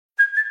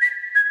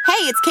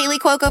it's Kaylee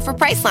Cuoco for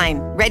Priceline.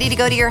 Ready to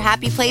go to your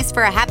happy place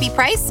for a happy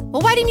price?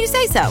 Well, why didn't you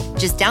say so?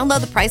 Just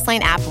download the Priceline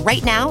app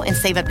right now and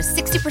save up to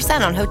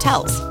 60% on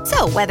hotels.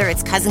 So whether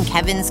it's Cousin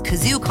Kevin's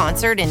Kazoo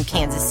Concert in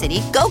Kansas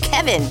City, go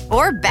Kevin,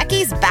 or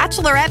Becky's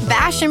Bachelorette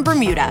Bash in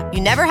Bermuda,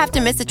 you never have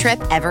to miss a trip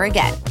ever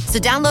again. So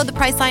download the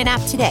Priceline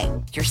app today.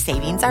 Your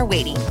savings are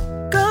waiting.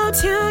 Go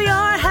to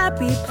your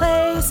happy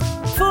place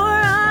for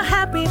a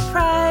happy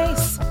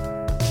price.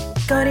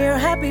 Go to your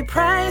happy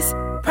price,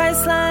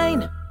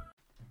 Priceline.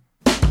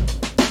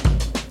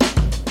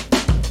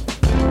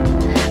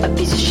 A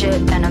piece of shit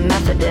and a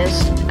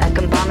Methodist. I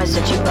can promise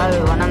that you probably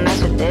wanna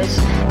mess with this.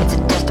 It's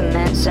a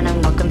testament,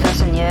 sinning while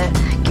confessing, yeah.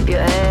 Keep your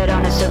head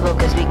on a civil,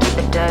 cause we keep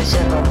it dirt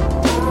civil.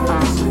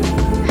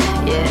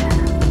 Yeah.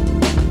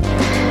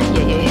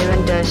 Yeah, you're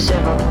hearing dirt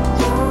civil.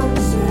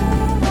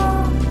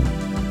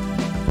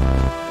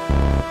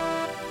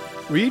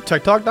 Were you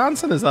TikTok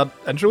dancing as that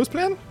intro was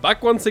playing?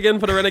 Back once again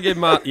for the Renegade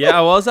Matt. Yeah,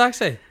 I was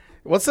actually.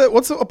 What's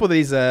up with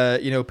these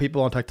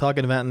people on TikTok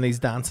inventing these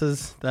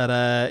dances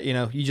that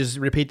you just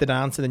repeat the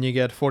dance and then you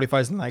get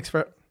 40,000 likes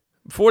for it?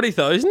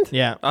 40,000?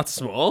 Yeah. That's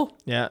small.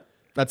 Yeah.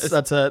 That's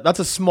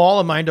a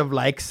small amount of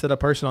likes that a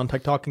person on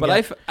TikTok can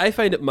get. But I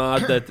find it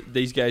mad that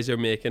these guys are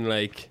making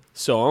like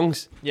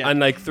songs and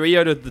like 3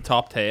 out of the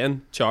top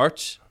 10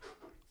 charts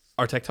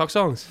are TikTok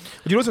songs.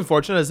 But you know what's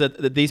unfortunate is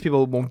that these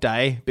people won't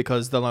die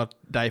because they'll not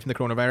die from the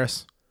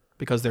coronavirus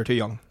because they're too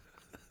young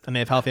and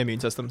they have healthy immune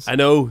systems. I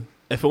know.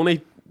 If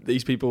only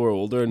these people were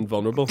older and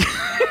vulnerable. Do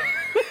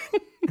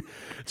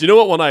you know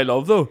what one I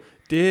love though?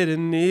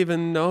 Didn't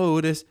even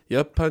notice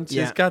your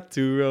punches got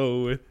to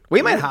roll with.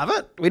 We might have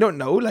it. We don't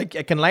know. Like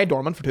it can lie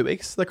dormant for 2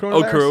 weeks. The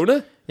coronavirus. Oh,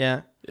 corona?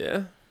 Yeah.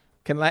 Yeah.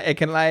 It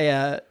can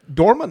lie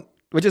dormant,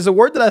 which is a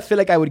word that I feel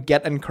like I would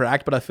get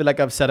incorrect, but I feel like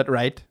I've said it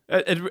right.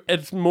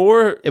 It's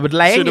more it would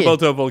lie suitable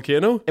to a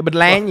volcano. It would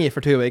lie in you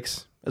for 2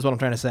 weeks, is what I'm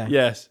trying to say.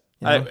 Yes.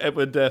 You know? It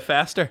would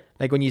fester.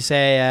 Like when you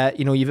say,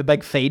 you have a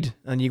big feed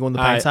and you go in the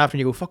pints after and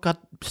you go, fuck that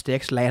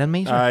steak's lying in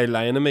me. Aye,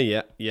 lying in me,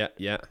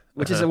 yeah.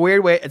 Which is a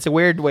weird way. It's a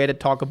weird way to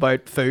talk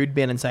about food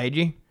being inside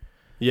you.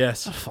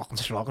 Yes. That fucking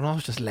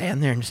stroganoff's just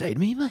laying there inside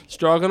me, mate.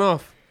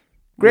 Stroganoff.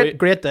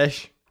 Great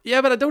dish.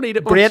 Yeah, but I don't eat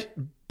it much. Great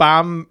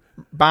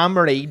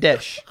bain-marie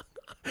dish.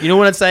 You know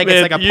when it's like,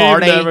 it's like a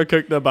party. You've never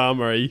cooked a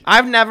bain-marie.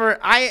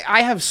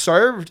 I have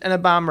served in a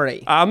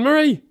bain-marie.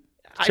 Anne-Marie?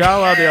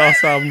 Ciao,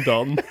 adios, I'm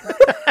done.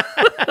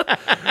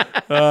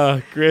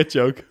 Great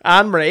joke.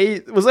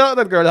 Anne-Marie, was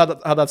that girl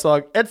that had that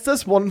song? It's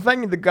this one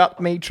thing that got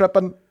me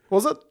tripping.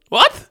 Was it?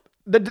 What?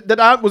 Was it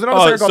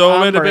another song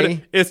called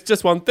Anne-Marie? It's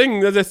just one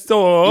thing. It's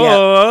so.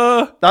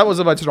 Yeah. That was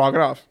about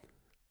Stroganoff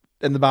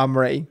in the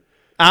bain-marie.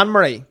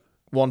 Anne-Marie,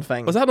 one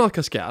thing. Was that not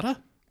Cascada?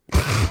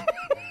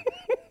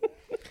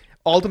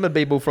 Ultimate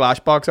Bebo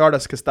Flashbox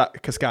artist,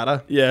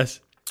 Cascada.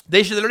 Yes.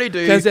 They should literally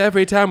do. Because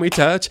every time we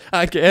touch,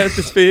 I get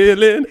this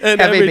feeling,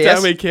 and every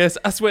time we kiss,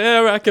 I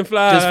swear I can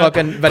fly. Just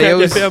fucking videos. Can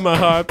you feel my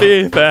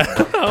heartbeat?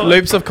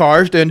 Loops of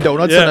cars doing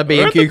donuts in a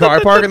B&Q car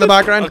park in the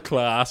background. Oh,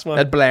 class, man.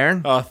 At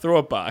Blair. Oh, throw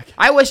it back.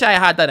 I wish I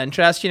had that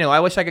interest. I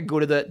wish I could go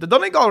to the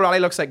Donegal Rally.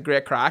 Looks like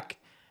great crack,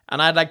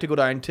 and I'd like to go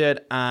down to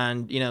it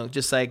and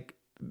just like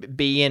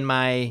be with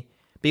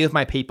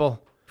my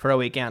people for a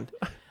weekend,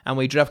 and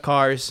we drift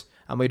cars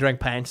and we drink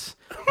pints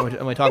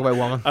and we talk about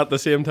women at the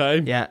same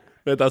time. Yeah.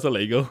 But that's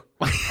illegal.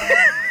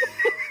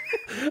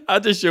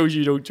 That just shows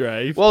you don't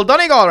drive. Well,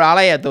 Donegal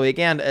Rally at the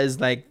weekend is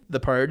like the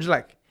purge,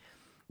 like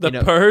the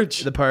purge.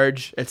 The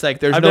purge. It's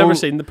like I've never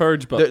seen the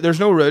purge, but there's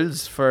no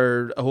rules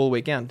for a whole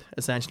weekend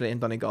essentially in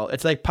Donegal.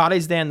 It's like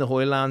Paddy's Day in the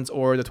Holy Lands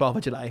or the 12th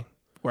of July,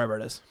 wherever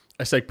it is.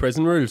 It's like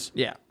prison rules.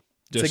 Yeah.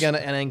 Just it's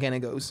like anything kind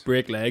of goes.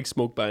 Break legs,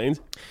 smoke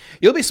binds.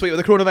 You'll be sweet with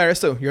the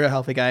coronavirus though. You're a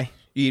healthy guy.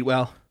 You eat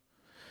well.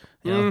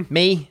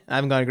 Me, I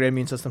haven't got a great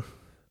immune system.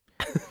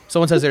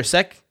 Someone says they're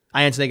sick,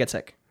 I instantly get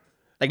sick.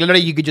 Like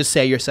literally, you could just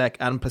say you're sick,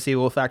 and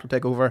placebo effect will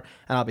take over,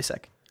 and I'll be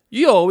sick.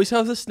 You always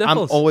have the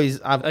sniffles.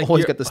 I've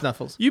always got the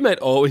sniffles. You might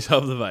always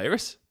have the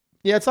virus.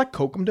 Yeah, it's like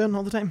coke I'm doing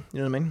all the time. You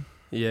know what I mean?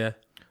 Yeah,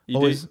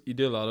 you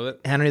do a lot of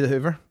it. Henry the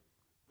Hoover,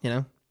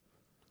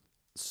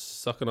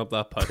 sucking up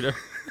that powder,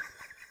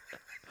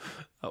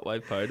 that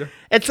white powder.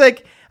 It's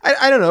like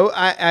I don't know.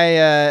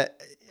 I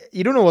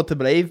you don't know what to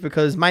believe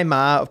because my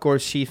ma, of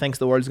course, she thinks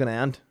the world's gonna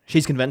end.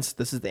 She's convinced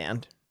this is the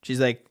end.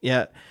 She's like,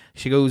 yeah.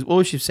 She goes, what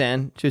was she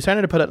saying? She was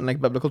trying to put it in like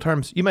biblical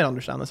terms. You might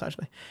understand this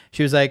actually.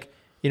 She was like,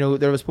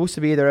 there was supposed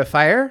to be either a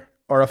fire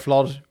or a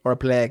flood or a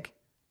plague,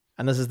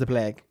 and this is the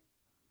plague,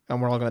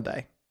 and we're all gonna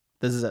die.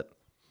 This is it.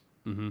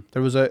 Mm-hmm.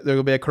 There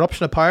will be a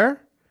corruption of power,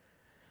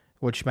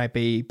 which might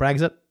be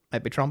Brexit,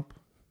 might be Trump,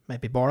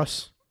 might be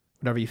Boris,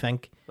 whatever you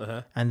think,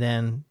 and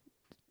then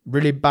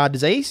really bad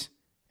disease.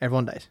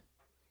 Everyone dies.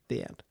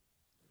 The end.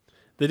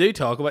 They do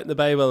talk about in the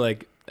Bible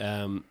like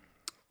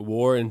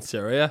war in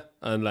Syria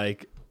and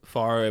like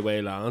far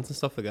away lands and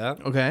stuff like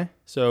that. Okay.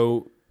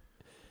 So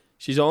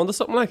she's on to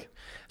something like.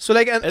 So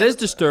like it is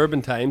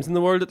disturbing times in the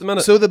world at the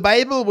minute. So the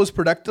Bible was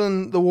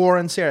predicting the war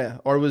in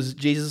Syria, or was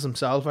Jesus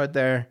himself out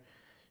there?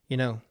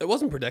 It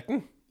wasn't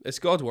predicting. It's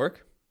God's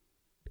work.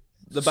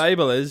 The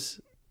Bible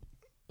is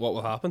what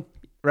will happen.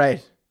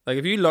 Right. Like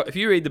if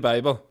you read the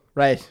Bible,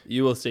 Right.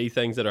 you will see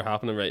things that are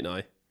happening right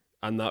now,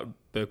 and that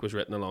book was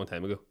written a long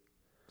time ago.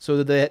 So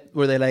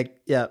were they like,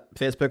 yeah,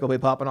 Facebook will be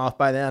popping off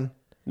by then.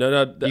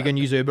 No, You can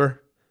use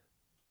Uber,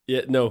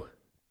 yeah, no,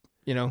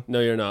 no,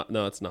 you're not.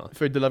 No, it's not.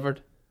 food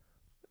delivered.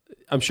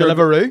 I'm sure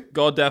Deliveroo.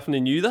 God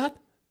definitely knew that,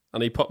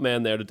 and He put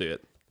men there to do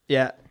it.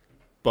 Yeah.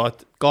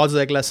 But God's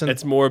like, listen.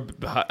 it's more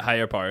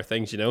higher power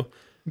things, God's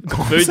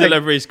Food like,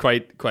 delivery is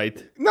quite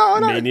no,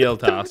 menial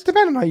task.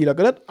 Depending on how you look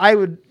at it, I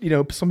would,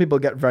 some people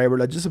get very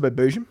religious about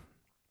boozing,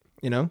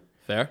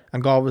 Fair.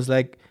 and God was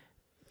like,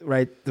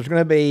 right, there's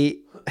gonna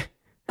be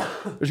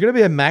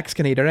a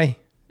Mexican eatery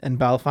in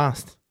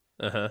Belfast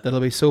that'll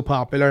be so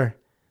popular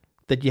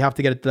that you have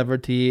to get it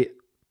delivered to you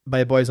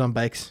by boys on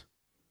bikes.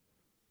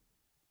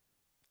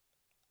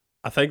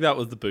 I think that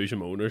was the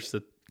Boojum owners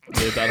that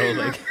made that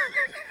whole thing.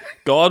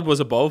 God was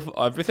above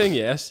everything,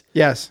 yes,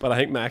 Yes, but I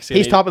think Mexican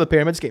he's top of the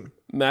pyramid scheme.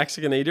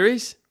 Mexican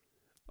eateries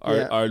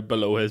Yeah. are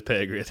below his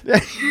pay grade.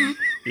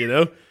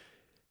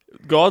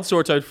 God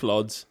sorts out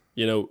floods,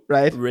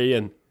 Right.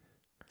 rain,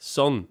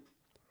 sun,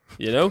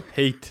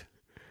 heat,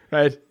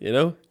 Right.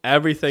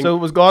 everything. So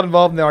was God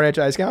involved in the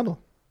RHI scandal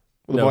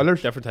with the no,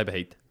 boilers? different type of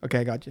heat.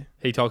 Okay, got you.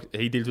 He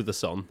deals with the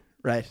sun.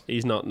 Right.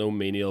 He's not no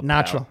menial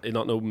Natural. He's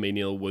not no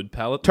menial wood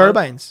pellet. man.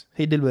 Turbines.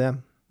 He deal with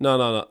them. No,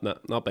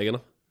 not big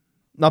enough.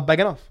 Not big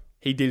enough.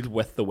 He deals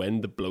with the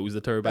wind that blows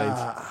the turbines.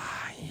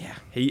 Yeah.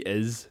 He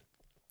is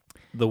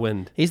the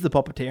wind. He's the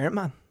puppeteer,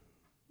 man.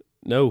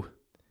 No.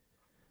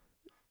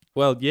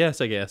 Well, yes,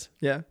 I guess,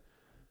 Yeah.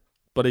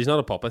 but he's not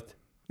a puppet.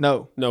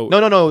 No. No. No.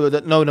 No.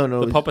 The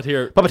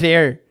puppeteer.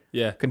 Puppeteer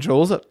Yeah,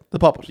 controls it. The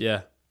puppet.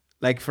 yeah.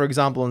 Like, for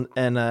example,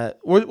 in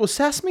was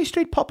Sesame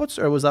Street puppets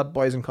or was that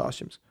boys in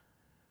costumes?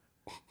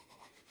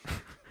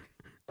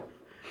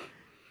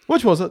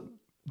 Which was it?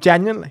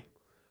 Genuinely.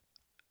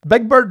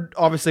 Big Bird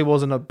obviously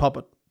wasn't a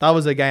puppet. That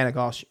was a guy in a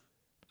costume.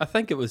 I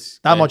think it was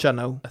That much I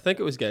know. I think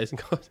it was guys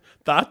and girls.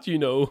 That you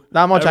know.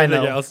 That much I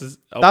Everything know. Else is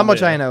up That in much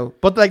the I air. know.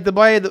 But like the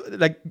boy,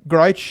 like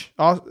Grouch,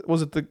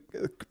 was it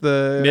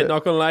the Mate,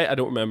 not gonna lie, I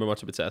don't remember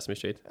much about Sesame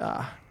Street.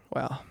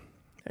 well,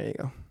 there you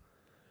go.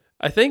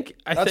 I think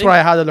That's where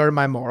I had to learn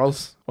my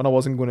morals when I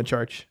wasn't going to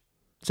church.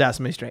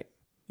 Sesame Street.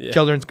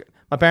 yeah.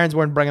 My parents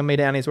weren't bringing me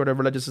to any sort of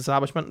religious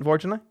establishment,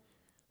 unfortunately.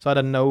 So I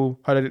didn't know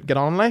how to get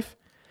on in life.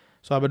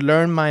 So I would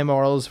learn my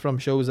morals from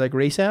shows like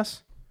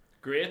Recess,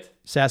 Great.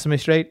 Sesame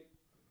Street,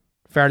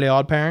 Fairly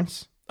Odd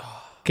Parents,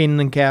 Keenan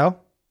and Kel,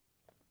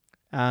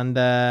 and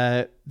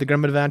The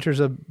Grim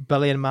Adventures of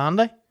Billy and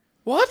Mandy.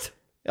 What?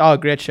 Oh,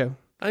 great show.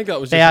 I think that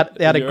was They just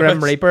had a in Grim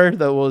yours. Reaper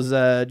that was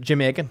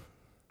Jamaican.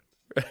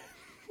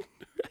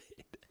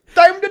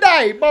 Time to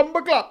die,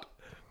 Bumbleclot.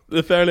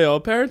 The Fairly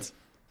Odd Parents.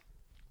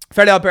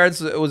 Fairly Odd Parents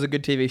was a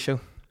good TV show.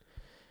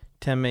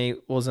 Timmy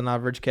was an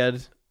average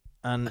kid,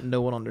 and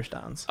no one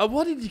understands.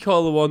 What did you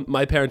call the one?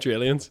 My Parents Are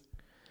Aliens.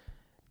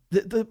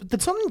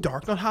 Did something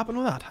dark not happen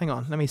with that? Hang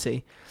on, let me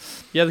see.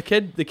 Yeah, the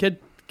kid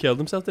killed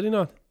himself. Did he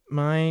not?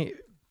 My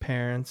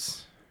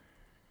parents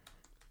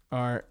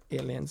are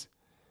aliens.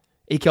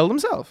 He killed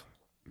himself.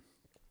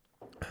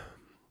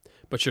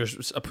 But sure,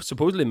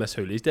 supposedly Miss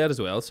Hooley's dead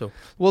as well. So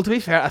Well, to be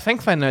fair, I think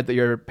finding out that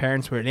your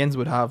parents were aliens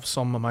would have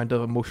some amount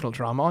of emotional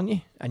trauma on you,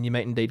 and you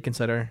might indeed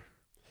consider,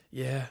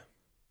 yeah,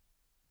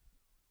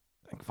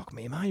 like, fuck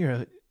me, man, you're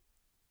a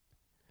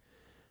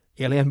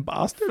alien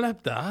bastard.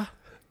 flip that.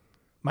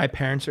 My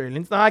parents are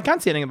aliens. No, I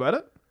can't say anything about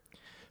it.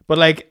 But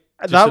like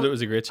Just that it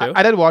was a great show.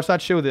 I did watch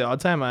that show the odd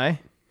time. My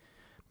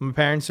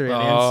parents are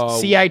aliens. Oh.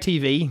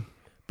 CITV.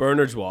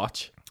 Bernard's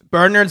Watch.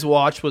 Bernard's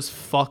Watch was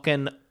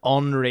fucking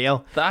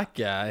unreal. That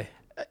guy.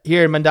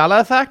 Here, Mandela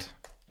Effect.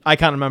 I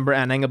can't remember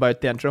anything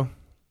about the intro.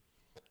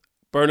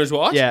 Bernard's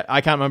Watch. Yeah, I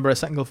can't remember a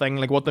single thing,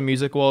 like what the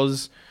music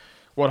was,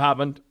 what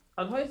happened.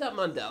 And how is that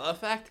Mandela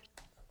Effect?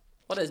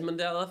 What is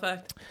Mandela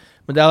Effect?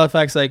 Mandela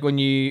Effect's like when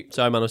you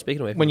Sorry, man, I'm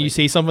speaking away. From when you me.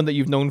 see something that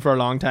you've known for a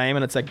long time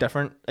and it's like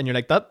different, and you're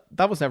like,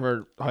 that was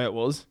never how it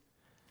was.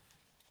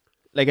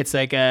 Like it's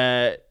like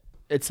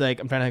I'm trying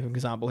to think of an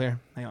example here.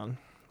 Hang on.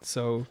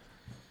 So,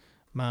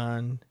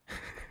 man,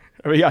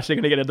 are we actually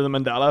gonna get into the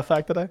Mandela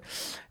Effect today?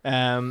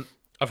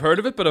 I've heard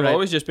of it, but I've Right.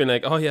 always just been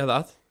like, oh yeah,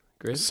 that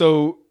great.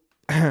 So,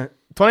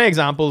 20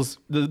 examples,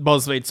 the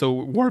BuzzFeed, so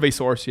worthy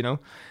source,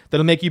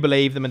 that'll make you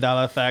believe the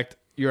Mandela Effect,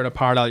 you're in a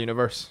parallel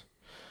universe.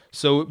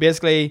 So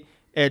basically,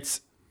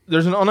 there's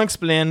an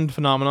unexplained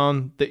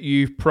phenomenon that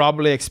you've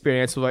probably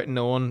experienced without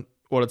knowing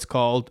what it's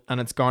called, and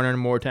it's garnering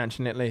more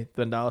attention lately.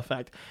 The Mandela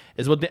Effect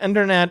is what the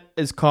internet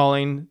is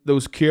calling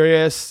those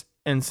curious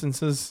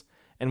instances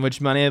in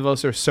which many of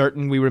us are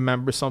certain we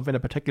remember something a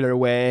particular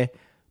way,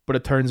 but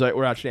it turns out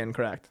we're actually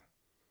incorrect.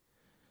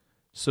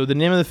 So the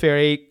name of the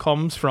theory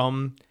comes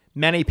from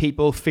many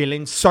people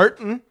feeling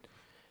certain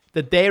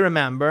that they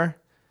remember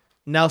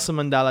Nelson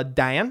Mandela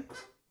dying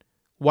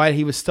while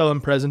he was still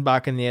in prison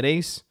back in the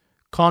 80s.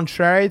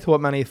 Contrary to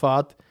what many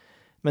thought,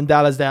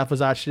 Mandela's death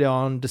was actually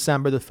on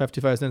December the 5th,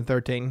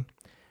 2013,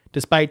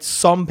 despite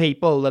some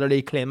people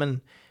literally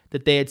claiming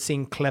that they had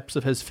seen clips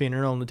of his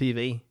funeral on the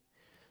TV.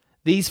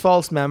 these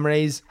false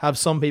memories have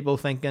some people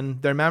thinking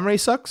their memory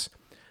sucks,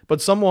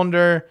 but some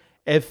wonder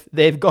if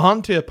they've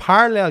gone to a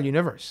parallel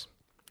universe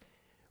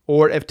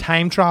or if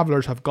time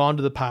travelers have gone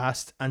to the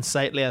past and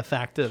slightly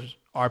affected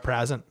our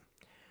present,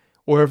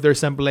 or if they're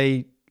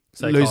simply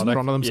losing Psychotic.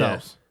 run of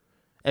themselves.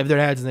 If their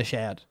head's in the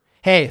shed.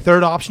 Hey,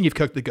 third option, you've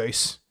cooked the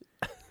goose.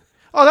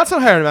 Oh, that's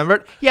not how I remember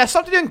it. Yeah,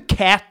 something doing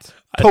cat,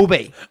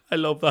 Toby. I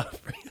love that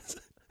phrase.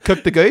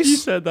 Cook the You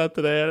goose. said that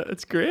today.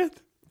 It's great.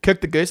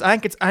 Cook the goose. I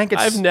think it's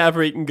I've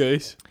never eaten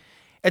goose.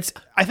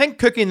 I think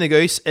cooking the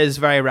goose is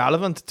very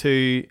relevant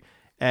to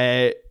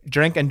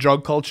drink and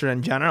drug culture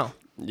in general.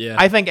 Yeah.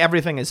 I think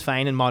everything is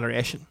fine in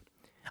moderation.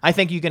 I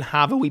think you can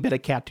have a wee bit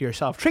of cat to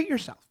yourself. Treat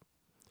yourself.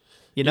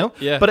 You know?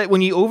 Yeah. But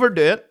when you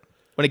overdo it,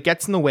 when it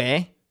gets in the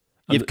way,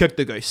 you've cooked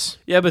the goose.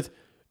 Yeah, but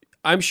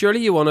I'm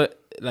surely you want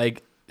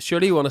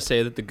to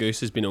say that the goose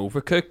has been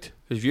overcooked.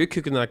 Because if you're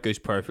cooking that goose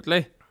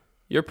perfectly,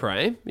 you're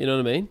prime. You know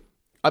what I mean?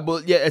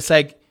 Well, yeah, it's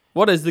like,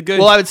 What is the goose?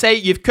 well, I would say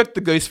you've cooked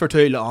the goose for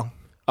too long.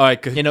 All right,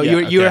 good. You know,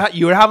 Yeah,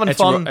 you were having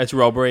fun. It's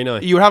robbery now.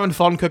 You were having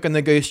fun cooking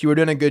the goose. You were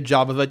doing a good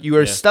job of it. You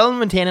were Yeah. still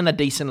maintaining a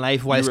decent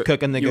life whilst You were-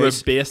 cooking the you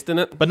goose. were based in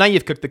it. But now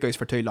you've cooked the goose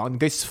for too long. The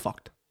goose is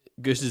fucked.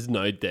 Goose is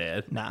now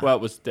dead. Nah. Well,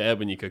 it was dead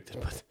when you cooked it,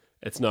 but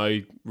it's now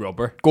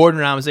rubber. Gordon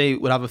Ramsay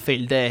would have a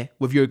field day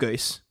with your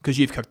goose because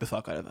you've cooked the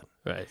fuck out of it.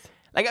 Right.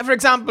 Like, for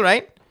example,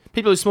 right?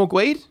 People who smoke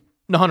weed,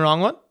 nothing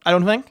wrong with it, I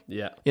don't think.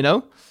 Yeah. You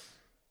know?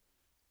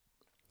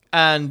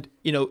 And,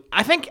 you know,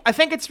 I think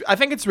it's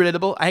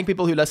relatable. I think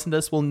people who listen to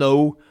this will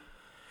know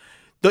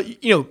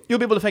that, you know, you'll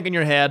be able to think in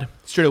your head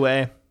straight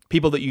away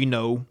people that you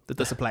know that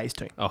this applies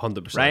to.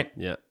 100%. Right?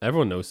 Yeah.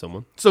 Everyone knows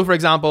someone. So, for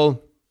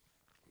example,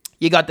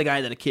 you got the guy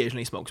that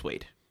occasionally smokes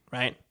weed,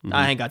 right?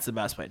 I think that's the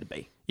best way to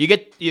be. You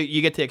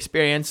get to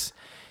experience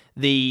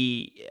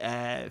the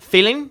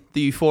feeling,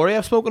 the euphoria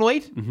of smoking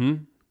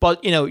weed,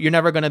 but, you know, you're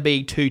never going to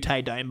be too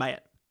tied down by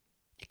it.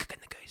 You're cooking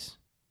the goose.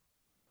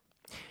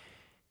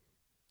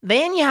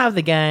 Then you have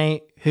the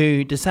guy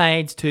who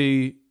decides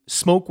to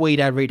smoke weed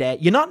every day.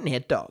 You're not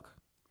Nate Dogg.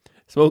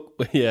 Smoke.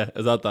 Yeah.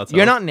 Is that song?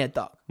 You're not Nate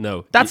Dogg.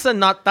 No. That's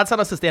not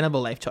a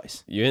sustainable life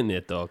choice. You ain't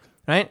Nate Dogg.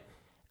 Right?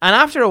 And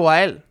after a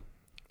while,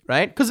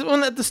 right? Because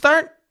when at the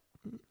start,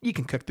 you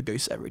can cook the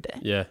goose every day.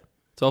 Yeah.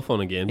 It's all fun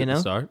and games You at know?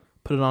 the start.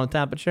 Put it on a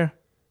temperature,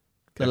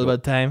 a little away. bit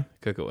of time,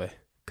 Cook away.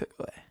 cook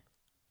away.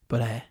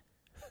 But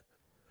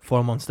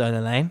 4 months down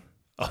the line,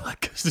 Oh,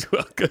 that goose is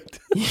well cooked.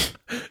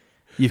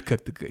 you've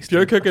cooked the goose. If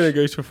you're cooking a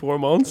goose for 4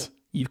 months,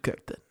 You've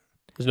cooked it.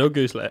 there's no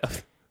goose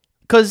left.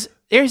 Because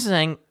here's the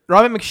thing,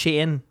 Robbie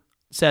McShane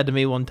said to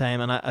me one time,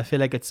 and I feel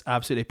like it's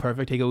absolutely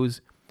perfect. He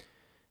goes,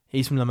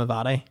 he's from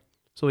Limavady,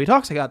 so he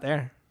talks like that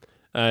there,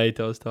 He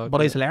does talk.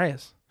 but he's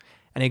hilarious.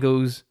 And he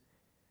goes,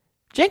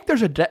 Jake,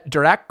 there's a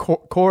direct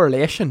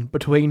correlation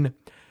between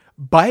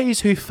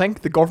boys who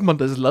think the government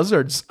is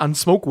lizards and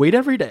smoke weed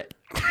every day.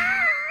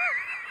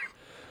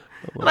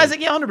 And I was like,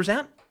 yeah,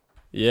 100%.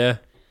 Yeah.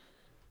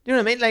 You know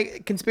what I mean?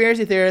 Like,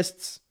 conspiracy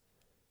theorists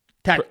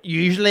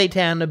usually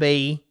tend to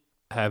be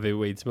Heavy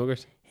weed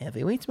smokers.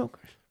 heavy weed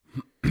smokers.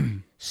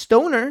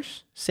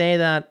 Stoners say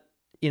that,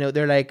 you know,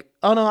 they're like,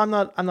 oh no, I'm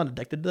not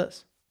addicted to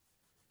this.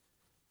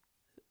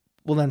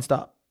 Well, then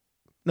stop.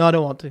 No, I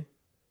don't want to.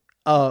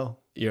 Oh,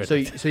 You're so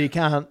addicted. so you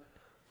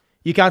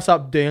can't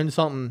stop doing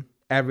something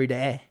every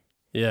day.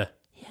 Yeah.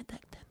 You're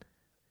addicted.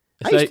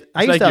 It's I used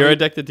like to have you're a-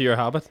 addicted to your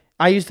habit,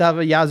 I used to have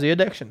a Yazoo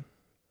addiction.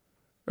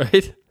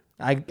 right?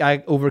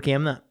 I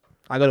overcame that.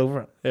 I got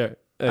over it. Here.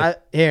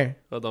 Here,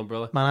 Well done,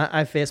 brother. man.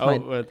 I faced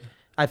Wait.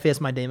 I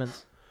faced my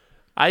demons.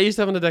 I used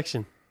to have an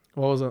addiction.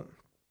 What was it?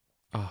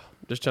 I'm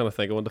just trying to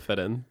think of one to fit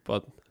in,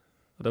 but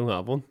I don't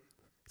have one.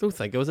 I don't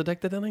think I was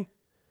addicted to any.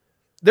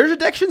 There's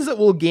addictions that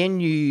will gain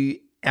you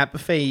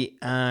empathy,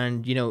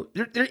 and you know,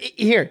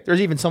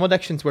 there's even some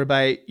addictions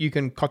whereby you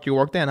can cut your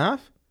work day in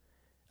half.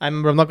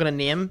 I'm not going to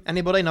name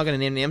anybody, not going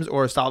to name names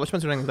or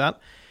establishments or anything like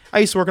that. I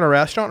used to work in a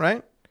restaurant,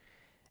 right?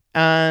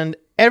 And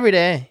every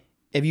day,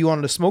 if you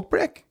wanted a smoke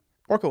break,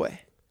 work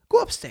away, go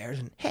upstairs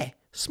and hey,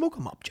 smoke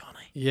them up, Johnny.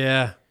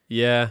 Yeah.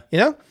 Yeah. You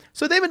know?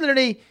 So they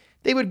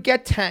would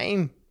get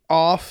time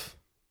off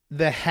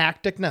the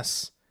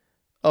hecticness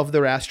of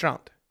the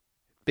restaurant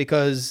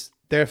because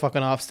they're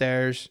fucking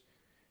upstairs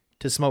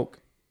to smoke,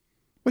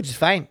 which is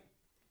fine.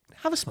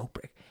 Have a smoke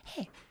break.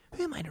 Hey,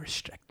 who am I to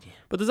restrict you?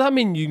 But does that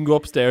mean you can go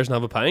upstairs and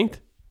have a pint?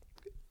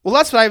 Well,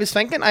 that's what I was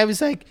thinking. I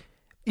was like,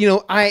 you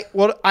know, I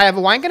have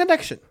a wanking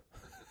addiction.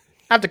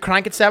 I have to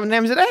crank it 7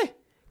 times a day.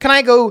 Can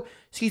I go,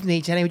 excuse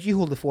me, Jenny, would you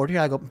hold the fort here?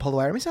 I'll go up and pull the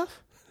wire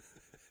myself.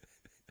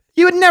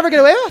 You would never get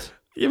away with it.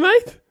 You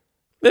might.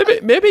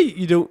 Maybe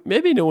you don't.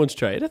 Maybe no one's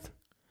tried it.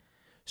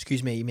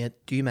 Excuse me, mate,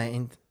 do you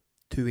mind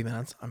 2 wee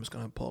minutes? I'm just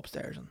going to pull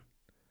upstairs and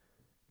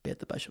bait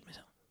the bishop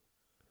myself.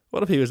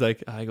 What if he was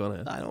like, "I go on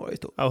ahead. I know what he's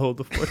doing. I'll hold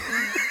the fort."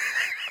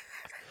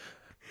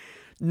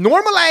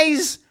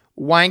 Normalize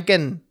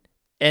wanking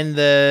in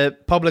the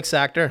public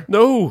sector.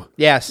 No.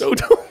 Yes. No,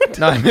 don't.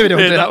 No, maybe don't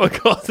Mate, do that that. would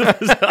cause a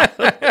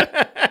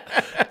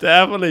disaster.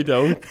 Definitely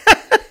don't.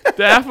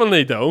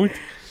 Definitely don't.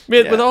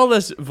 Mate, Yeah. with all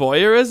this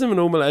voyeurism and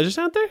all leisure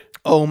centre,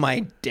 Oh my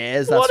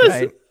days, that's what is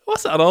right.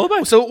 What's that all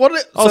about? So what?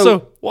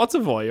 Also, what's a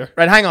voyeur?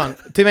 Right, hang on.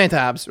 Too many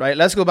tabs. Right,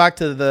 let's go back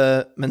to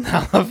the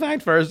Mandela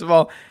effect first of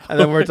all, and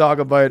then we'll talk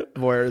about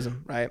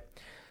voyeurism. Right.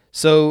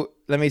 So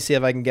let me see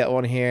if I can get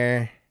one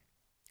here.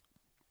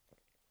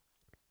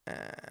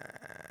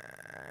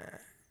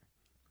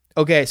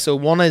 Okay, so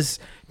one is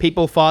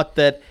people thought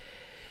that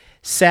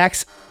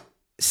Sex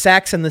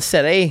in the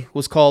City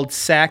was called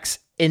Sex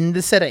in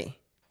the City,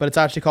 but it's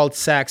actually called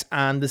Sex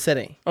and the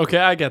City. Okay,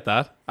 I get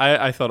that.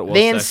 I thought it was.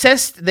 They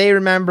insist they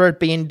remember it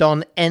being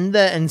done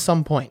in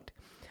some point.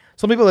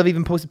 Some people have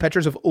even posted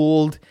pictures of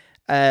old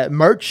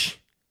merch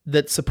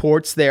that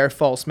supports their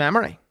false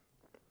memory.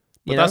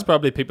 But that's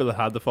probably people that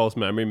had the false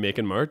memory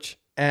making merch.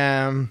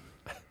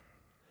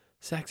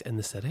 Sex in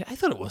the City? I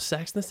thought it was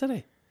Sex in the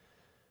City.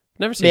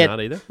 Never seen that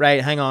either.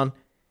 Right, hang on.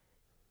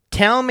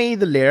 Tell me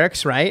the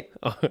lyrics, right?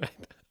 All right.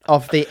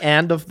 Of the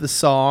end of the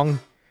song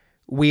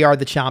We Are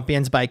the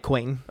Champions by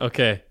Queen.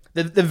 Okay.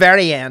 The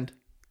very end.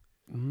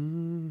 And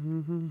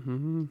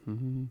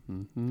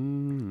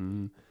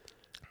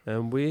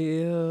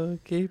we'll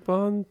keep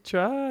on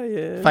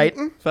trying.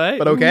 Fighting?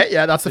 But okay,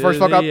 yeah, that's the first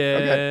fuck up.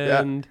 Okay,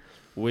 yeah.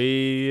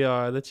 We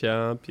are the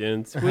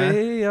champions.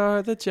 We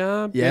are the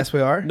champions. Yes,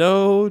 we are.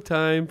 No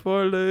time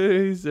for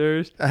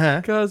losers.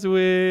 Because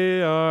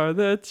we are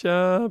the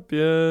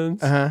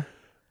champions.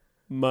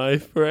 My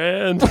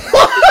friend.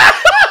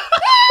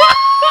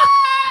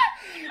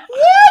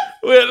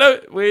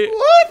 What?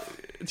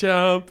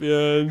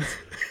 Champions.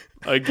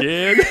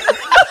 Again.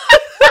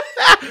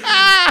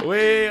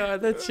 We are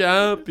the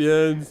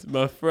champions,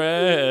 my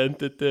friend.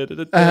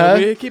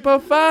 We keep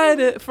on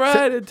fighting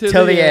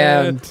till the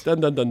end.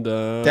 Dun, dun, dun,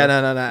 dun. Dun,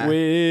 dun, dun, dun.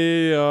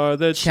 We are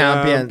the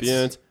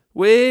champions.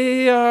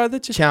 We are the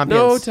champions.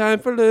 No time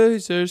for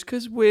losers,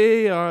 because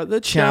we are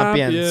the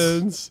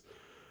champions.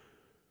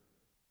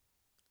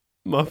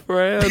 My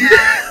friend.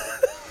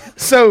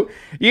 So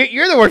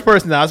you're the worst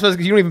person to ask because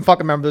you don't even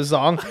fucking remember the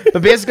song.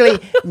 But basically,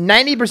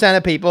 90%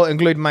 of people,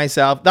 including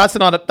myself, that's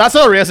not a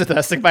real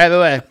statistic, by the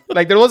way.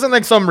 Like there wasn't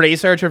like some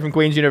researcher from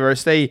Queen's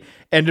University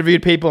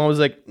interviewed people and was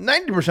like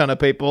 90% of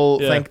people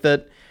think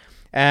that.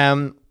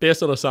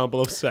 Based on a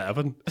sample of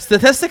 7.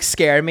 Statistics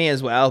scare me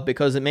as well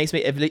because it makes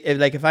me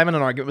if I'm in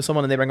an argument with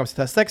someone and they bring up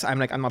statistics, I'm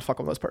like I'm not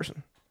fucking with this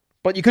person.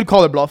 But you could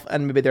call their bluff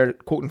and maybe they're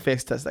quoting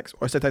fake statistics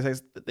or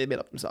statistics that they made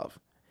up themselves.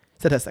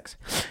 Statistics.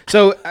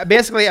 So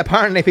basically,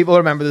 apparently people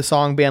remember the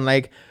song being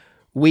like,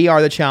 we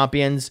are the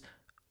champions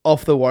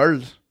of the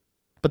world.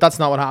 But that's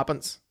not what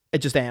happens. It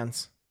just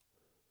ends.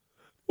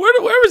 Where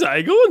was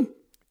I going?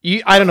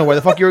 I don't know where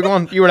the fuck you were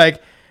going. You were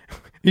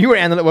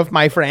ending it with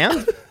my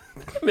friend.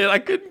 Man, I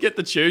couldn't get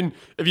the tune.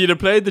 If you'd have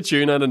played the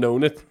tune, I'd have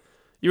known it.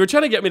 You were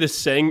trying to get me to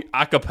sing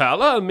a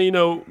cappella and me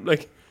know,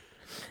 like...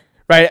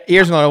 Right,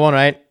 here's another one,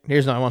 right?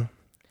 Here's another one.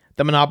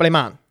 The Monopoly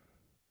Man.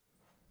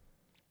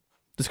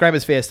 Describe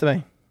his face to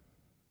me.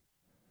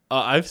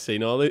 I've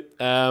seen all the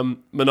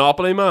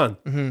Monopoly Man.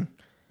 Mm-hmm.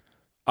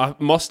 A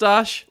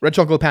mustache. Rich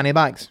Uncle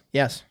Pennybags.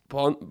 Yes.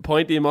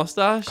 Pointy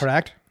mustache.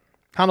 Correct.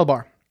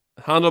 Handlebar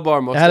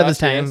mustache. Ahead of his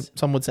time, yes.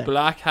 some would say.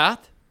 Black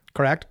hat.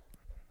 Correct.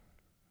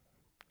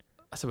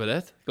 That's about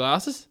it.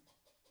 Glasses.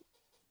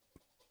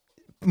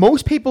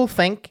 Most people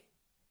think,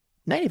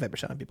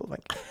 95% of people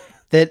think,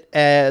 that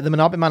the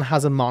Monopoly Man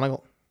has a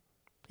monocle.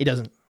 He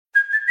doesn't.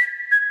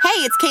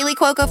 Hey, it's Kaylee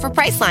Cuoco for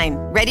Priceline.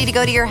 Ready to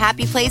go to your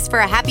happy place for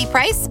a happy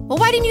price? Well,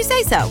 why didn't you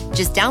say so?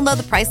 Just download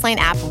the Priceline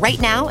app right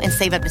now and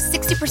save up to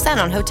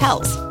 60% on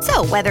hotels.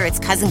 So whether it's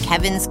Cousin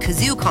Kevin's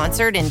Kazoo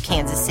Concert in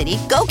Kansas City,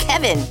 go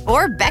Kevin,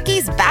 or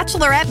Becky's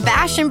Bachelorette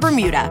Bash in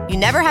Bermuda, you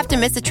never have to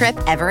miss a trip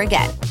ever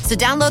again. So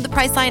download the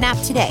Priceline app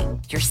today.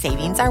 Your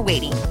savings are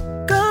waiting.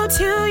 Go to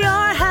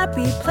your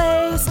happy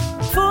place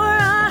for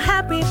a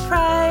happy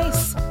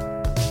price.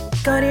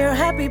 Go to your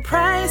happy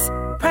price,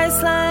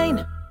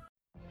 Priceline.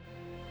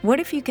 What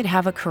if you could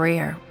have a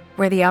career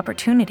where the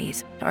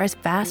opportunities are as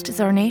vast as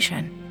our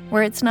nation,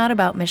 where it's not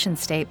about mission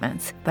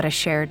statements, but a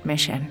shared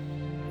mission?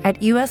 At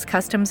U.S.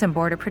 Customs and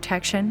Border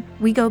Protection,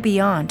 we go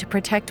beyond to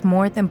protect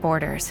more than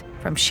borders.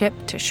 From ship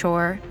to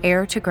shore,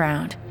 air to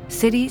ground,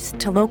 cities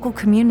to local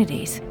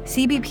communities,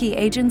 CBP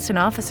agents and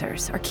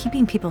officers are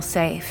keeping people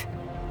safe.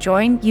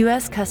 Join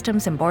U.S.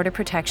 Customs and Border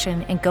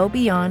Protection and go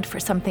beyond for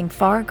something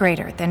far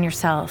greater than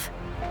yourself.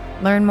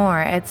 Learn more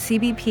at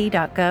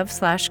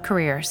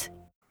cbp.gov/careers.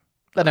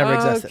 That never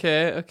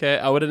existed. Okay.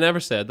 I would have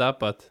never said that,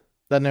 but...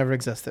 That never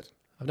existed.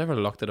 I've never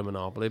looked at a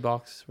Monopoly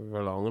box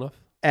for long enough.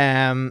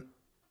 A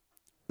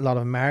lot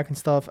of American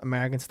stuff.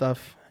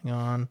 Hang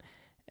on.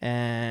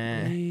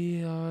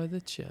 We are the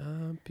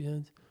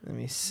champions. Let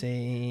me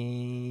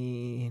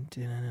see.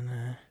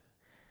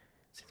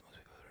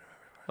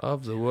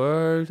 Of the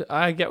world.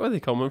 I get where they're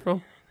coming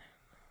from.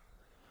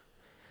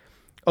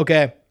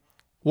 Okay.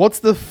 What's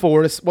the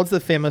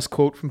famous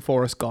quote from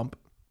Forrest Gump?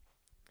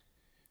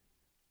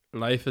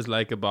 Life is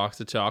like a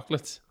box of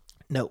chocolates.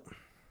 No.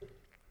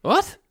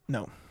 What?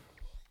 No.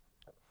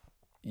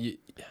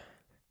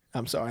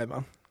 I'm sorry,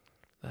 man.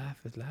 Life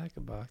is like a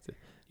box.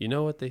 You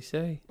know what they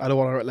say. I don't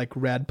want to like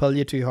red pill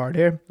you too hard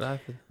here,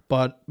 Life is...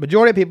 but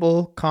majority of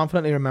people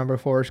confidently remember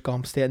Forrest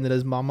Gump stating that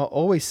his mama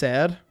always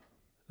said.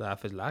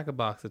 Life is like a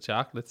box of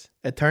chocolates.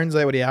 It turns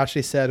out what he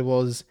actually said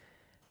was,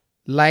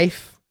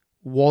 life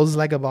was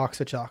like a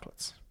box of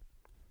chocolates.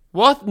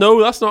 What?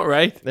 No, that's not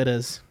right. It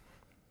is.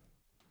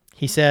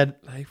 He said,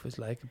 Life was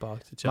like a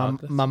box of my,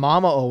 chocolates. my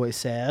mama always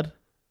said,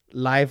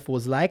 life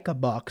was like a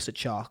box of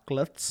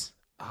chocolates.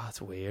 Oh, that's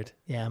weird.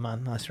 Yeah,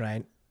 man, that's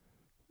right.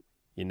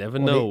 You never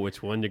What do know you-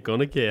 which one you're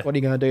gonna get. What are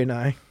you going to do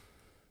now?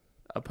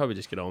 I'll probably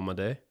just get on my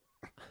day.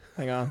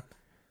 Hang on.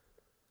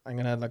 I'm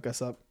going to look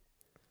this up.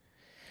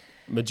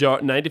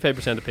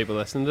 95% of people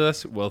listening to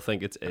this will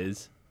think it's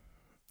is.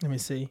 Let me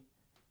see.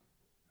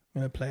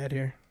 I'm going to play it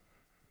here.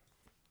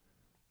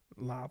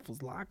 Life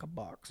was like a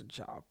box of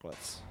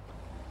chocolates.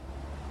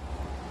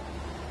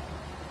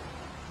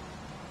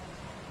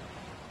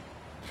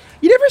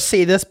 You never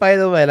see this, by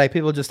the way, like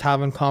people just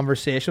having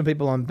conversation with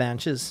people on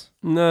benches.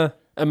 Nah.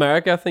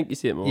 America, I think you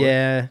see it more.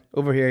 Yeah,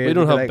 over here. We you'd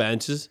don't be have like,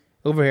 benches.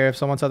 Over here, if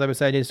someone sat there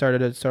beside you and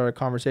started a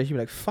conversation, you'd be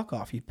like, fuck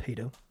off, you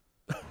pedo.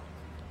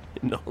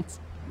 Nonsense.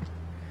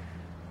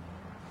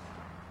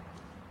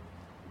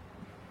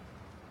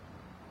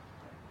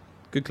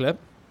 Good clip.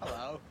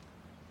 Hello.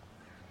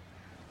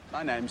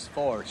 My name's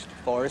Forrest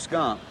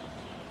Gump.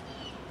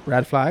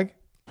 Red flag.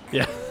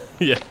 Yeah.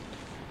 Yeah.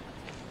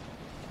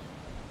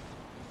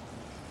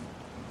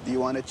 Do you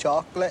want a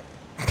chocolate?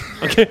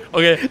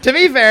 Okay. To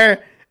be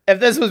fair, if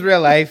this was real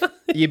life,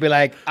 you'd be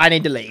like, I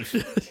need to leave.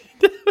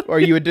 Or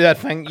you would do that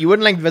thing. You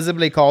wouldn't like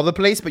visibly call the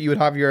police, but you would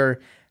have your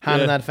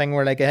hand on Yeah. that thing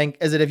where like, I think,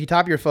 is it if you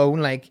tap your phone,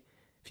 like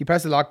if you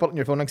press the lock button on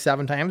your phone like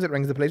 7 times, it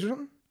rings the police or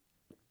something?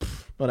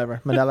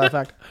 Whatever. Mandela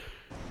effect.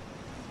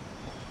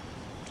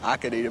 I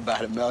could eat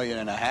about 1.5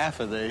 million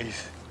of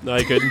these. No,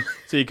 he couldn't.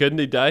 So you couldn't.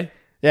 He'd die.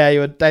 Yeah,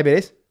 you would.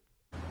 Diabetes.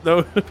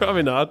 No,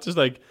 probably not. Just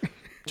like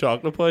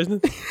chocolate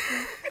poisoning.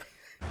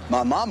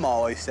 My mom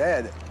always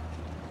said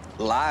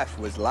life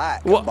was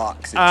like a What?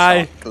 box of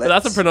Aye. chocolates.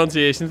 That's a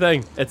pronunciation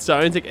thing. It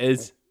sounds like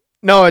is.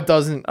 No, it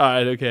doesn't.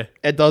 Alright, okay.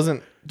 It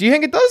doesn't. Do you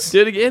think it does?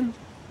 Do it again.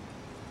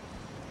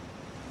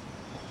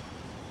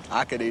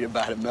 I could eat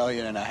about 1.5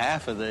 million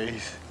of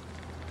these.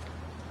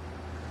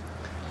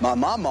 My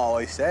mom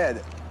always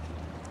said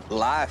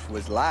life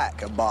was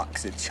like a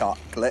box of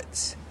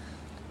chocolates.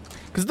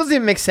 Because it doesn't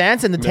even make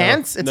sense in the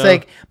tense. It's no.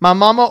 like, my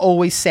mama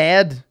always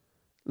said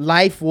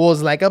life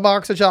was like a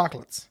box of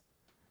chocolates.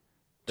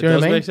 Do It you know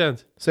does what I mean? make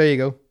sense. So there you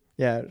go.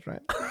 Yeah, that's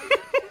right.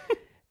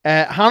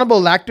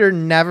 Hannibal Lecter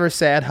never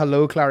said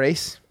hello,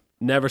 Clarice.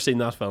 Never seen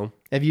that film.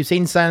 If you've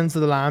seen Silence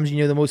of the Lambs, you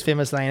know the most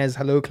famous line is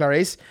hello,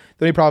 Clarice.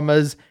 The only problem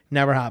is,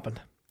 never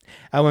happened.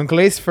 And when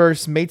Clarice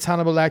first meets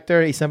Hannibal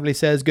Lecter, he simply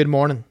says, good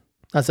morning.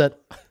 That's it.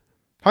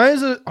 How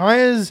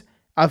is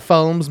a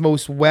film's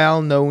most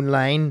well-known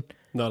line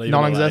Not even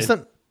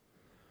non-existent?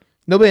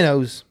 Nobody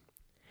knows.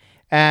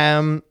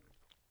 The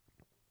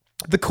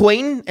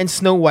Queen in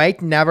Snow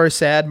White never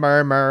said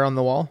mirror, mirror on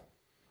the wall.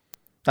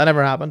 That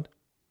never happened.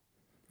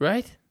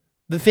 Right?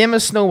 The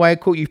famous Snow White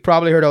quote you've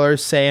probably heard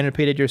others say and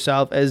repeated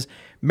yourself is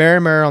mirror,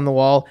 mirror on the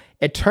wall.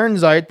 It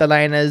turns out the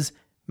line is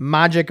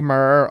magic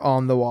mirror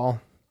on the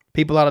wall.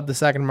 People added the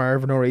second mirror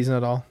for no reason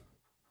at all.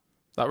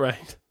 That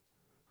right?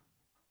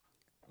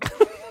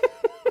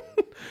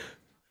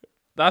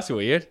 That's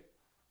weird.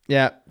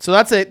 Yeah. So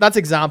that's it. That's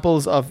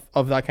examples of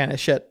that kind of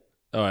shit.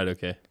 Alright,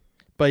 okay.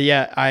 But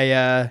yeah,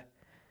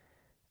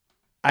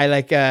 I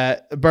like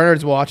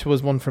Bernard's Watch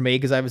was one for me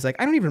because I was like,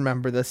 I don't even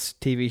remember this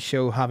TV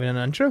show having an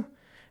intro.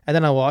 And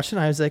then I watched it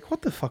and I was like,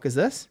 what the fuck is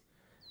this?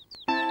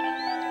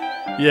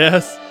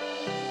 Yes.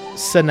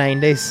 It's the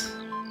 90s.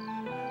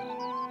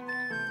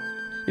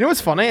 You know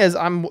what's funny is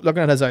I'm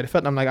looking at his outfit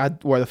and I'm like,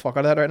 I'd wear the fuck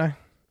out of that right now.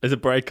 Is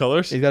it bright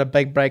colours? He's got a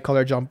big bright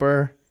colour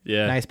jumper,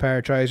 Yeah. nice pair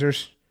of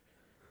trousers.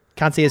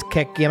 Can't see his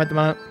kick game at the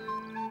minute.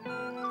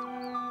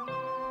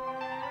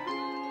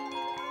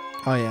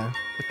 Oh yeah.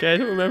 Okay, I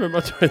don't remember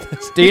much about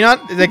this. Do you not?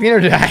 Like neither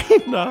did I.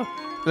 No.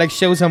 Like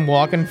shows him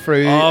walking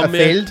through Oh, a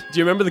mate. field. Do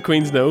you remember the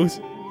Queen's nose?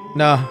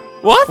 No.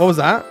 What? What was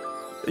that?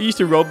 They used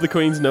to rub the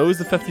Queen's nose,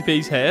 the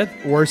 50p's head.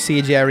 Worst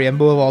CGI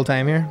rainbow of all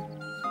time here.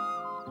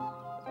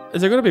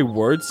 Is there going to be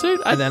word soon?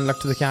 And then look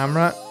to the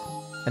camera,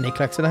 and he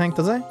clicks it. I think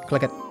does he?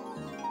 Click it.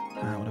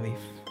 Ah, what a wee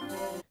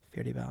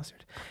feardy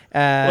bastard.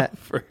 What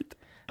fruit?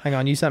 Hang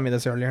on, you sent me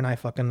this earlier, and I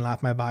fucking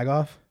laughed my bag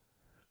off.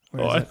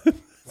 Where is it?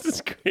 This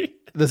is great.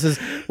 This is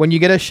when you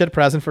get a shit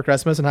present for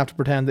Christmas and have to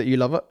pretend that you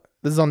love it.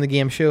 This is on the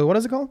game show. What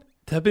is it called?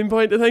 Tipping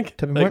point, I think.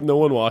 Tipping like point? no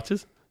one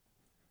watches.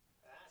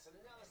 That's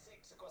another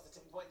 6 across the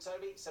tipping point,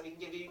 Toby, so we can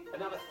give you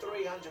another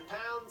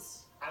 £300.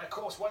 And of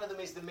course, one of them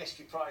is the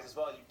mystery prize as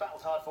well. You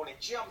battled hard for it, it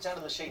jumped out of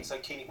the machine, so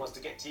keen it wants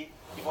to get to you.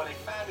 You've won a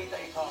family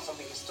day pass on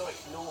the historic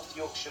North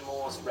Yorkshire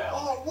Moors Realm.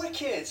 Oh,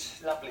 wicked!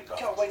 Lovely prize.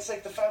 Can't wait to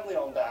take the family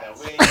on that.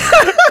 Now,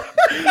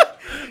 really,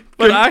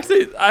 But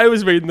actually, I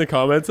was reading the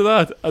comments of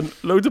that, and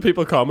loads of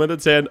people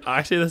commented saying,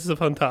 "Actually, this is a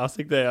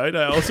fantastic day out.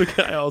 I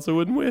also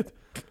wouldn't wait."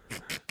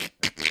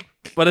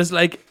 But it's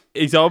like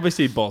he's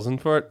obviously buzzing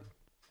for it.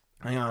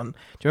 Hang on.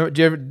 Did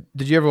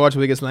you ever watch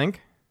Weakest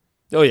Link?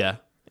 Oh yeah.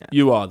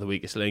 You are the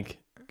weakest link.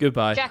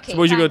 Goodbye. Jackie,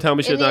 Suppose you're going to tell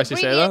me she in didn't the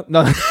actually say that.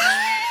 No.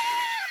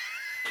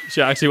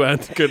 She actually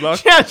went. Good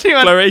luck. Yeah, she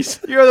went. Clarice.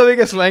 You're the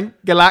weakest link.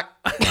 Galak.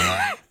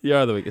 You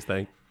are the weakest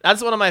thing.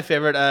 That's one of my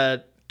favorite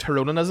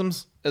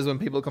Tyronisms, is when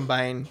people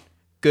combine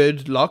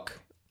good luck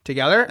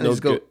together and No, they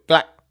just go good.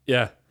 Galak.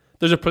 Yeah.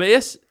 There's a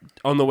place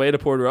on the way to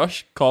Port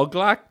Rush called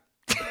Glack.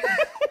 Galak.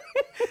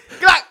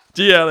 Glack.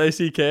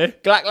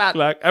 Galak. Galak.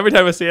 Glack. Every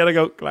time I see it, I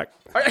go Glack.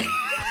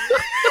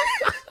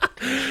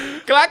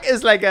 Galak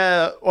is like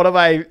one of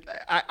my.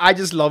 I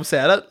just love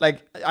saying it.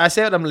 Like I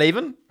say it, I'm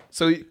leaving.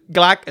 So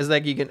Galak is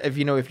like you can if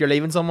you're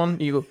leaving someone,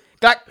 you go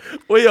Galak.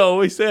 We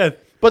always said.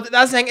 But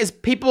that's the thing is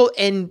people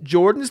in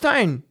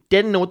Jordanstown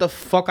didn't know what the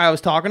fuck I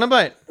was talking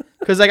about.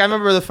 Because like I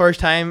remember the first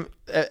time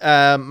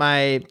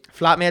my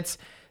flatmates,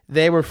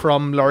 they were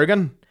from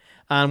Lurgan,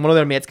 and one of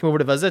their mates came over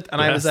to visit,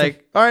 and I was Yes.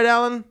 like, all right,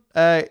 Alan,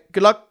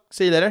 good luck,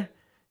 see you later.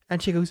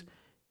 And she goes,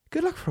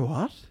 good luck for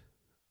what?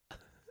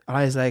 And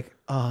I was like,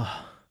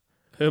 oh.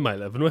 Who am I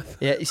living with?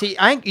 Yeah, you see,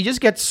 I think you just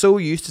get so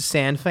used to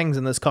saying things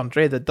in this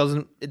country that it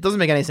doesn't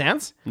make any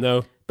sense.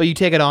 No. But you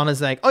take it on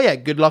as like, oh yeah,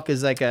 good luck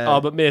is like a...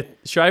 Oh, but mate,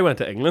 sure, I went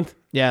to England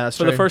yeah, that's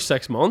for true. the first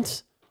 6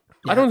 months.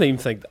 I don't even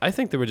think. I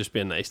think they were just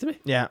being nice to me.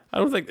 Yeah. I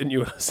don't think they knew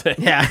what I was saying.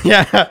 Yeah,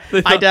 yeah.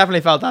 I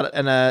definitely felt that.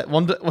 And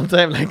one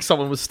time, like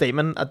someone was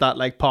steaming at that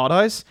like pod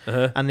house,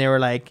 and they were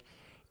like,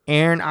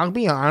 "Aaron, I'll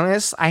be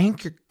honest, I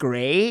think you're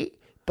great,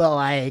 but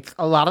like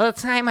a lot of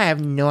the time, I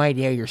have no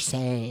idea what you're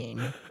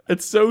saying."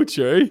 It's so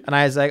true. And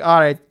I was like, "All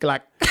right,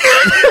 Galak."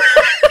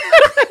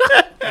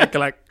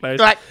 Like,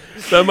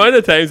 the amount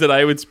of times that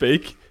I would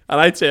speak, and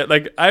I'd say it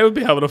like I would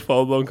be having a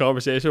full blown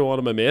conversation with one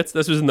of my mates.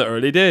 This was in the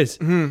early days.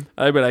 Mm-hmm.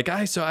 I'd be like,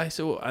 I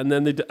so, and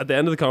then at the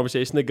end of the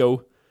conversation they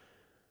go,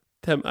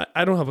 Tim,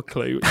 I don't have a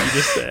clue what you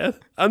just said.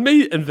 And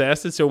me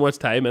invested so much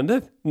time in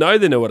it. Now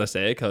they know what I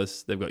say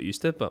because they've got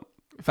used to it. But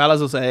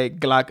Fellas will say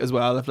Galak as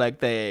well if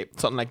like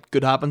something like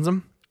good happens to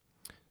them.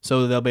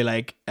 So they'll be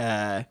like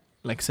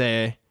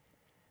say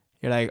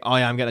you're like, oh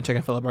yeah, I'm getting a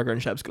chicken fillet burger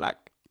and Chef's Galak.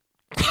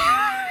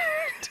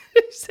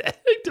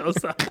 He does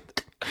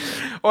that.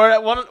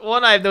 Or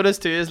one I've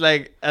noticed too is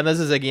like, and this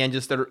is again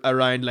just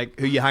around like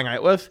who you hang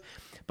out with,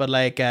 but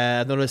like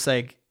I've noticed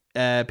like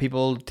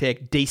people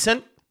take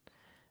decent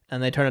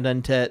and they turn it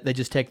into, they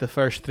just take the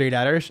first 3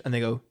 letters and they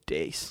go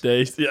Dace.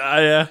 Dace,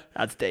 yeah.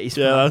 That's Dace.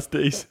 Yeah, man. that's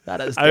Dace.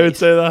 That is. I would Dace.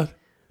 say that.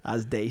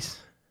 That's Dace.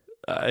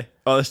 Aye.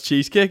 Oh, this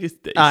cheesecake is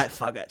Dace.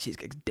 Fuck it,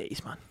 cheesecake's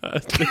Dace, man.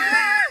 Do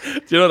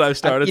you know what I've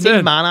started You saying?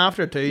 need man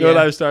after too. You know what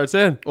I've started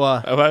saying?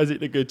 What? If I was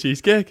eating a good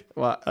cheesecake,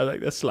 What? I like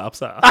this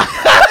slaps ass.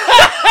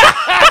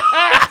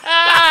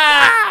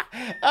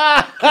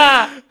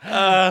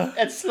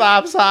 It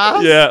slaps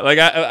ass. Yeah, like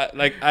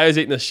I was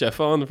eating a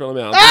chiffon in front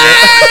of me.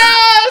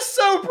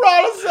 So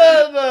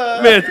Protestant.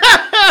 Mate,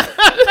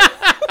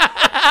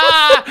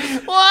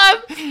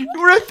 What?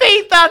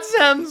 Repeat that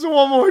sentence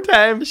one more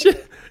time.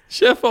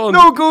 chiffon.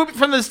 No, go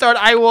from the start.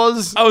 I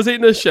was I was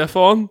eating a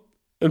chiffon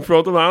in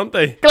front of my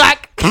auntie.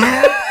 Galak.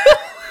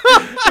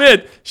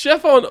 Mate,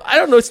 chiffon, I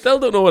don't know, still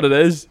don't know what it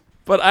is.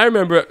 But I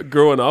remember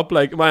growing up,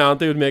 like my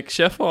auntie would make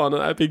chiffon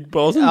and I'd be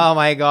buzzing. Oh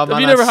my god, Have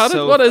man, you never that's had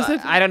so it? What is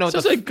it? I don't know. It's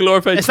What just the like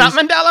glorified is that cheese.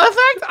 Mandela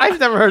effect? I've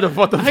never heard of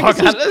what the fuck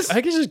that is. I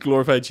think it's just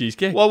glorified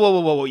cheesecake.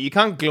 Whoa. You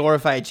can't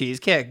glorify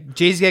cheesecake.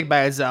 Cheesecake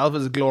by itself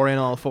is glory in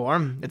all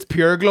form. It's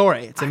pure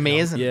glory. It's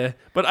amazing. Yeah,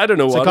 but I don't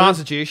know It's what a it is.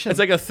 constitution. It's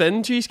like a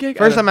thin cheesecake.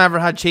 First time I ever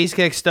had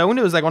cheesecake stone,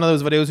 it was like one of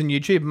those videos on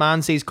YouTube.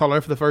 Man sees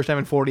colour for the first time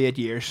in 48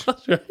 years.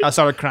 That's right. I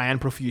started crying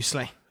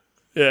profusely.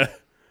 Yeah.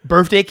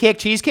 Birthday cake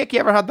cheesecake, you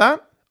ever had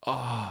that?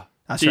 Oh,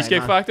 that's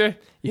Cheesecake right, man. Factory?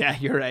 Yeah,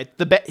 you're right.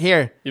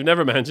 Here, You've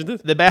never mentioned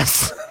it? the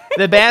best,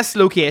 the best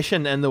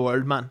location in the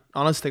world, man.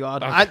 Honest to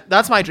God,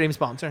 that's my dream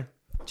sponsor.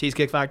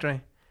 Cheesecake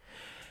Factory.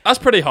 That's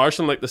pretty harsh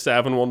on like the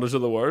 7 wonders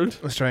of the world.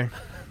 That's true.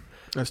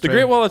 That's The true.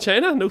 Great Wall of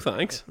China? No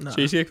thanks. No.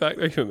 Cheesecake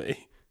Factory for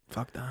me.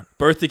 Fuck that.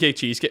 Birthday cake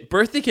cheesecake.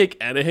 Birthday cake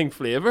anything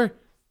flavour.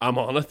 I'm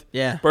on it.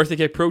 Yeah. Birthday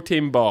cake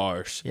protein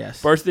bars.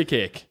 Yes. Birthday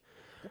cake.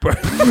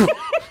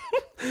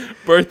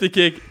 Birthday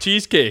cake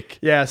cheesecake.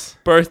 Yes.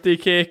 Birthday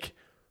cake.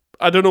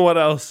 I don't know what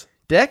else.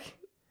 Dick,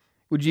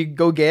 would you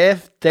go gay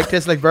if dick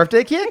tastes like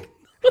birthday cake?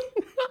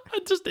 I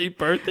just eat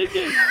birthday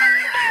cake.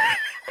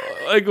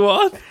 Like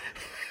what?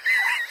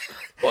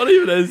 What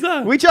even is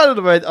that? We chatted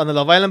about on the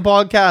Love Island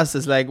podcast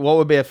is like what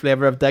would be a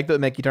flavour of dick that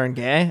would make you turn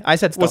gay. I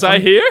said stuffing. Was I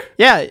here?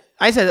 Yeah,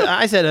 I said.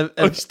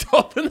 I'm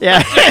stuffing.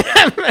 Yeah.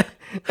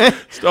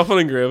 Stuffing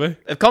and gravy.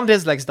 If cum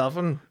tastes like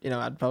stuffing,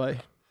 I'd probably.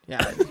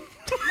 Yeah.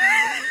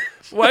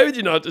 Why would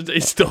you not just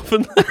eat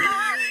stuffing?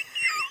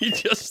 You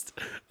just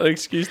an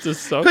excuse to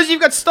suck. Because you've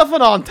got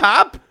stuffing on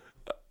tap.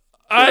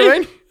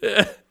 Yeah.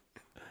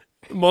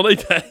 Money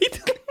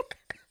tight.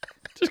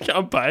 Just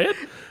can't buy it.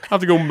 Have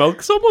to go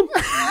milk someone.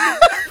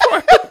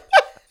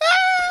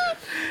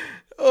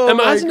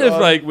 Imagine if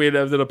like we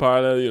lived in a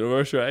parallel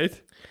universe, right?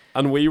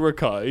 And we were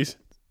cows.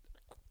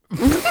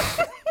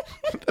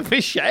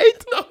 Be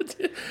shite. No,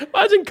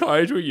 imagine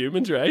cows were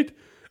humans, right?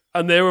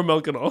 And they were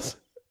milking us.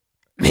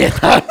 Mate,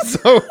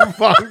 that's so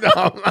fucked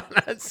up,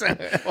 man. That's so,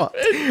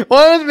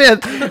 what,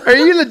 mate? Are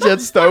you legit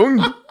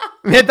stoned?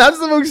 Mate, that's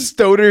the most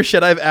stoner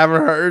shit I've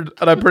ever heard,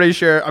 and I'm pretty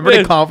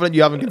Mate, confident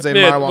you haven't consumed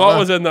Mate, marijuana. what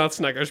was in that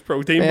Snickers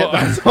protein Mate, bar?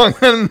 that's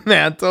fucking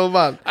mental,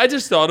 man. I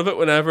just thought of it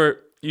whenever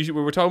we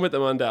were talking about the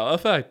Mandela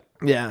effect.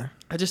 Yeah.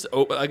 I just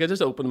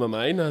opened my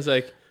mind. I was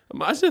like,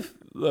 imagine if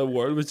the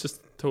world was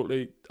just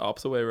totally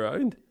opposite way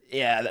around.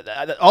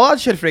 Yeah, all that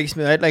shit freaks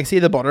me out. Like, see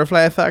the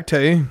butterfly effect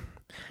too.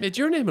 Mate,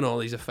 you're naming all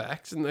these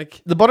effects and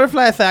like The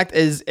butterfly effect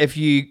is if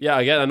you... Yeah,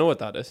 I know what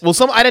that is. Well,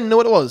 I didn't know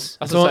what it was.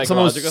 That's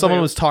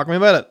Someone was talking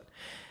about it,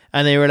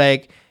 and they were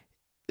like,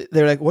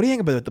 what do you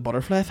think about the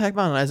butterfly effect,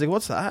 man? And I was like,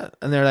 what's that?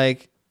 And they're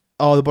like,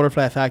 oh, the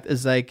butterfly effect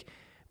is like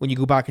when you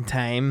go back in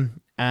time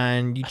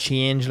and you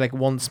change like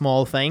one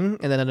small thing,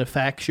 and then it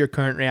affects your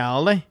current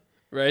reality.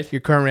 Right.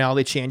 Your current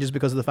reality changes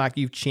because of the fact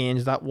you've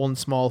changed that one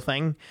small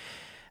thing.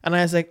 And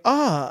I was like,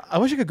 I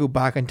wish I could go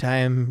back in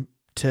time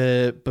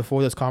to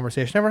before this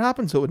conversation ever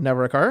happened so it would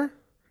never occur.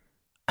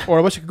 Or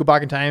I wish I could go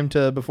back in time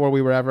to before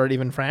we were ever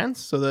even friends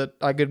so that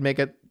I could make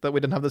it that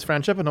we didn't have this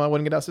friendship and I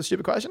wouldn't get asked this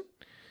stupid question.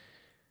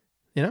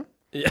 You know?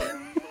 Yeah.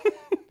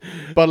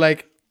 But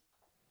like,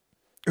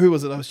 who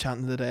was it I was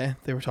chatting to today?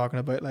 They were talking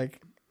about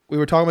like, we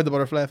were talking about the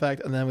butterfly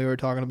effect, and then we were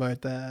talking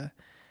about,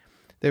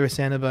 they were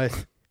saying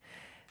about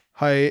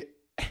how...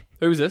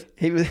 Who was it?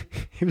 He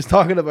was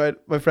talking about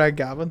my friend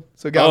Gavin.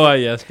 So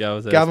Gavin, yes,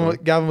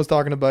 Gavin was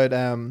talking about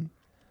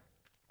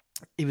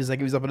he was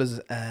up at his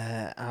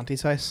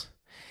auntie's house,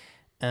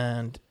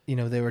 and you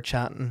know they were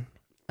chatting,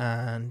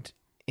 and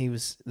they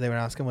were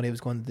asking what he was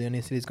going to do, and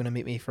he said he's going to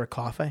meet me for a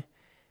coffee, and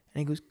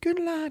he goes, "Good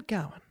lad,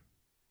 Gavin,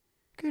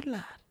 good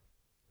lad,"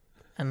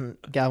 and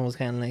Gavin was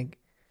kind of like,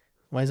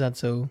 "Why is that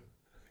so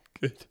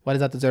good? Why does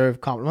that deserve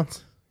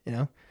compliments?" You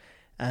know,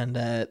 and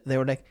they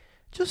were like,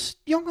 "Just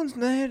young ones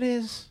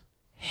nowadays."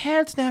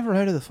 Heads never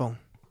out of the phone.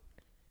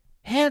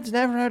 Heads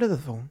never out of the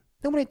phone.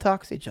 Nobody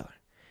talks to each other.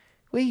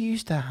 We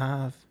used to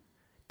have,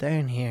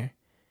 down here,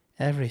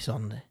 every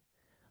Sunday,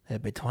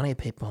 there'd be 20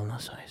 people in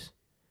this house.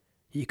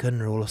 You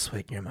couldn't roll a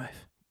sweet in your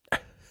mouth.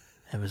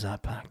 It was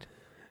that packed.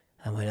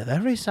 And we'd have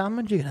every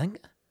sandwich you could think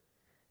of,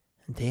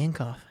 and tea and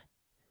coffee.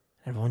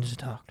 Everyone just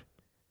talked.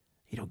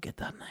 You don't get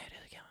that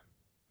nowadays again.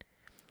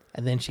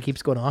 And then she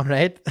keeps going on,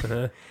 right?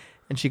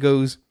 And she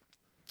goes,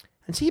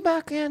 and see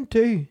back then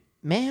too,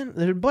 man,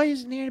 the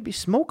boys in here to be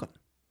smoking.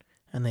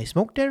 And they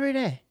smoked every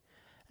day.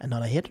 And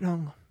not a hit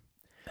on them.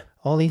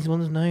 All these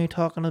ones now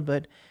talking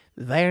about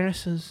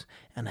viruses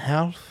and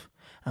health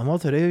and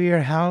what to do with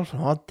your health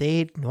and what they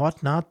eat and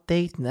what not to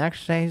eat and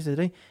exercise to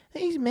do.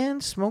 These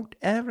men smoked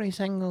every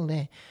single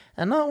day.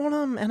 And not one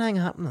of them anything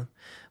happening.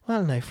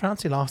 Well, now,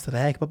 Francie lost a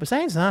leg. But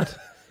besides that,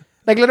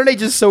 like literally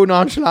just so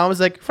nonchalant. I was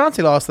like,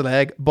 Francie lost a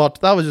leg, but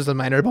that was just a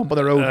minor bump on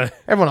the road.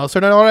 Everyone else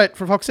turned out all right,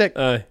 for fuck's sake.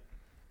 They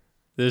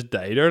just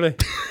died early.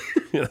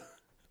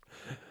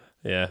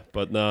 Yeah,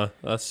 but no,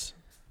 that's...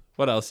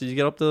 What else did you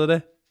get up to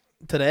today?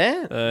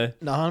 Today?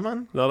 Nah,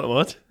 man. Not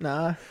much?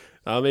 Nah.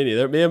 I mean,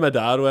 either. Me and my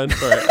dad went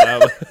for...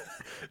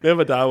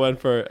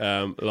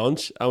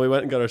 lunch, and we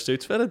went and got our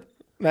suits fitted.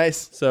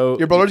 Nice. So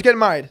your brother's getting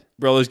married?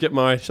 Brothers get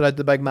married. Shout out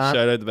the big Matt.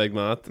 Shout out the big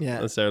Matt. Yeah.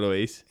 And Sarah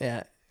Louise.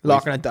 Yeah.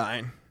 Locking it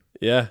down.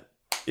 Yeah.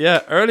 Yeah,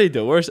 early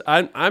doors.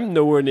 I'm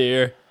nowhere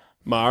near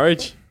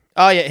marriage.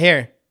 Oh, yeah,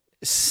 here.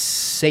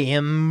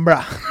 Same,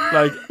 bruh.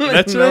 Like,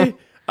 literally,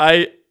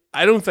 No.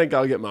 I don't think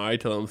I'll get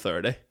married till I'm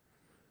 30.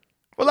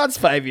 Well, that's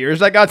 5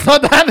 years. Like, that's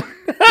not that.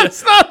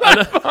 That's not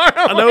that far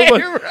away, I know,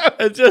 but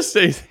bro.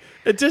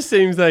 it just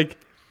seems like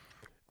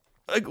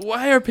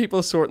why are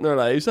people sorting their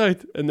lives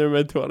out in their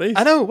mid-20s?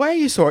 I know. Why are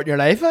you sorting your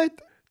life out?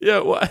 Yeah,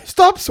 why?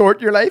 Stop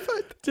sorting your life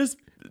out. Just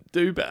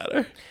do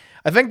better.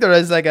 I think there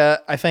is like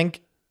a. I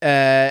think.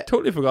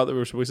 Totally forgot that we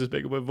were supposed to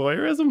speak about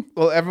voyeurism.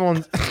 Well,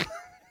 everyone's.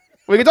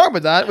 We can talk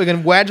about that. We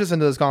can wedge us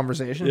into this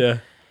conversation. Yeah.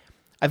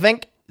 I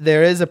think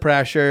there is a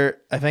pressure.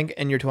 I think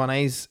in your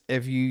 20s,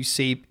 if you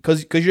see,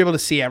 because you're able to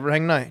see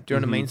everything now. Do you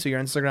know what I mean? So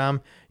your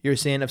Instagram, you're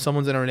seeing if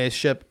someone's in a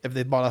relationship, if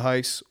they bought a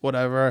house,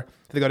 whatever,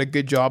 if they got a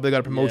good job, they got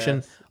a promotion,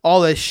 Yes.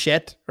 all this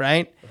shit,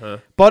 right?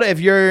 But if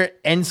you're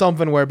in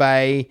something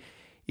whereby,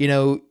 you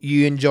know,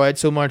 you enjoy it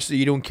so much that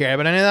you don't care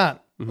about any of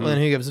that, well, then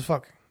who gives a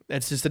fuck?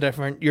 It's just a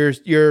different.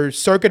 Your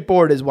circuit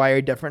board is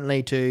wired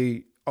differently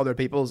to other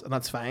people's, and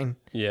that's fine.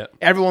 Yeah.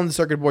 Everyone's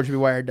circuit board should be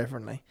wired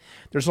differently.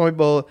 There's some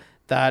people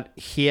that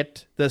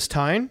hate this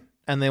town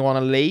and they want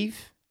to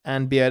leave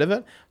and be out of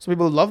it. Some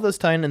people love this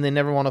town and they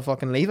never want to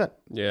fucking leave it.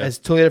 Yeah. It's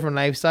totally different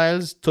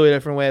lifestyles, totally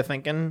different way of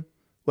thinking,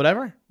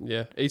 whatever.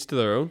 Yeah. Each to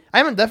their own.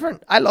 I'm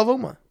indifferent. I love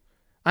Oma.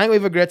 I think we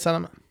have a great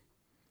cinema.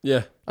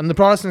 Yeah. And the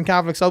Protestant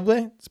Catholic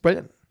subway, it's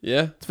brilliant.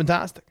 Yeah. It's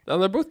fantastic.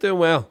 And they're both doing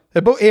well.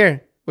 They're both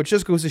here, which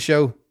just goes to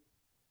show.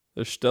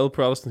 There's still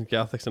Protestant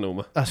Catholics in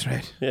Oma. That's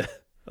right. Yeah.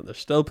 And there's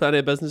still plenty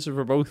of businesses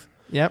for both.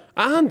 Yep.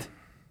 And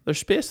there's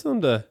space for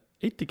them to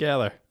eat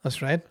together.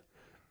 That's right.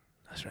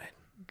 That's right.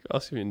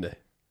 Gossiping Day.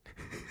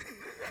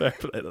 Fair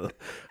play to them.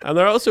 And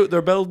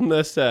they're building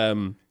this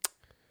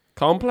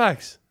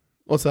complex.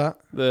 What's that?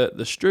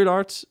 The Strood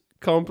Arts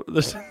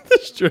the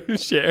Strood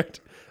shared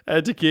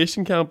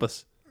education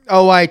campus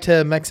Oh, why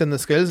to mix in the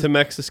schools? to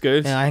mix the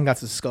schools. Yeah, I think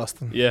that's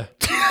disgusting. Yeah.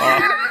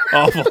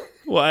 Awful.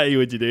 Why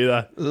would you do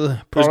that? Ugh,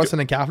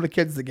 Protestant and Catholic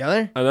kids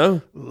together? I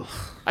know.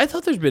 I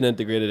thought there's been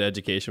integrated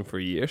education for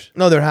years.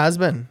 No, there has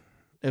been.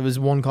 It was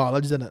one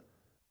college, didn't it?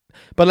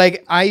 But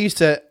like, I used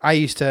to. I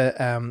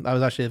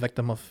was actually a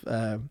victim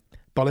of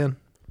bullying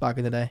back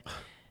in the day,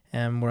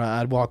 where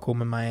I'd walk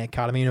home in my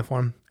academy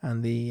uniform,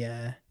 and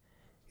the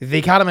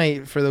academy,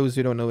 for those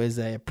who don't know, is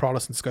a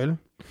Protestant school.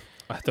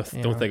 I don't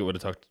think it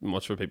would have took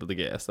much for people to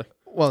guess. Like,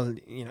 Well,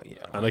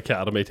 an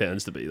academy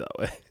tends to be that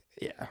way.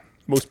 yeah,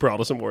 Most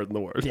Protestant word in the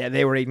world. yeah.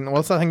 They were eating.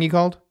 What's that thing you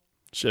called?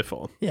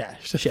 Chiffon. Yeah,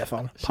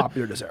 chiffon,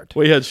 popular dessert.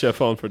 We had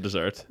chiffon for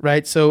dessert.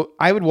 Right, so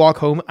I would walk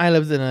home.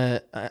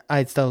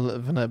 I'd still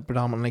live in a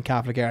predominantly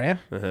Catholic area,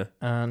 Uh-huh.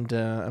 and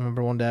I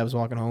remember one day I was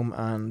walking home,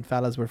 and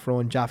fellas were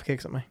throwing Jaffa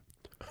cakes at me,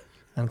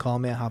 and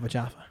calling me a half a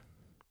Jaffa.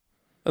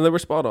 And they were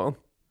spot on.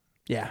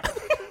 Yeah,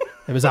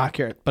 it was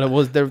accurate, but it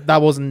was there.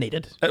 That wasn't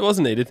needed. It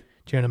wasn't needed.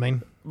 Do you know what I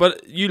mean?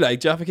 But you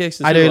like Jaffa cakes?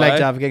 and I so do like I.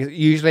 Jaffa cakes.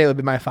 Usually, it would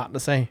be my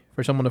fantasy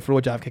for someone to throw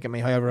a Jaffa cake at me.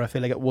 However, I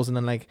feel like it wasn't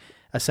in like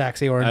a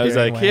sexy or I was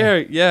endearing like, way. here,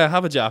 yeah,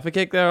 have a Jaffa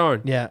cake there,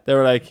 Aaron. Yeah, They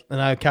were like, and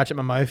I would catch it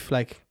in my mouth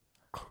like,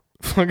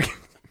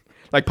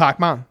 like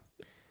Pac-Man.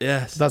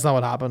 yes. That's not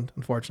what happened,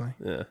 unfortunately.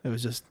 Yeah. It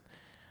was just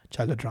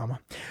childhood drama.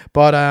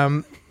 But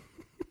To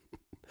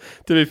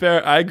be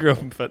fair, I grew up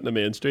in Fitton the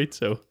Main Street,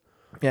 so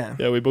yeah,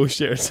 yeah, we both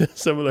shared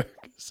similar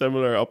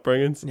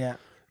upbringings. yeah,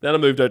 Then I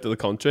moved out to the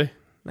country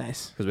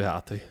nice. because we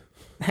had to.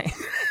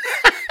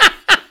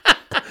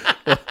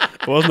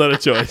 It wasn't that a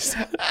choice.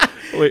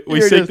 We were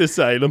seeked just-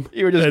 asylum.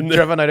 You were just in the-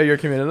 driven out of your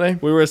community.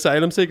 We were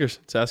asylum seekers.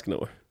 It's asking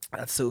over.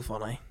 That's so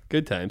funny.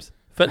 Good times.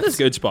 Fitton's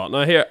a good spot.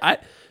 Now here,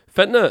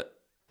 Fitton,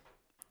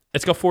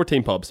 it's got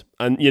 14 pubs,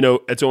 and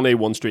it's only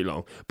one street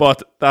long,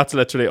 but that's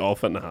literally all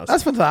Fitton has.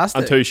 That's fantastic.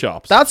 And 2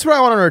 shops. That's where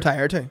I want to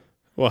retire to.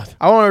 What?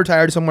 I want to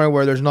retire to somewhere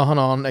where there's nothing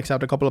on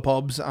except a couple of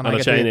pubs and I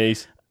And a get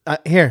Chinese.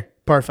 Here,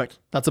 perfect.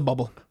 That's a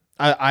bubble.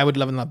 I would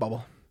live in that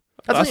bubble.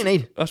 That's all you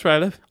need. That's where I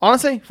live.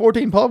 Honestly,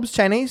 14 pubs,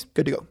 Chinese,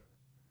 good to go.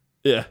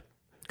 Yeah.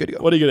 Good to go.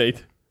 What are you gonna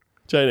eat?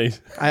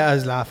 Chinese. I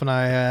was laughing.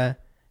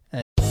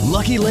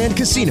 Lucky Land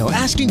Casino,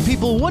 asking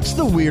people, what's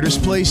the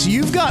weirdest place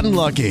you've gotten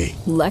lucky?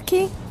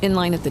 Lucky? In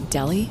line at the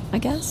deli, I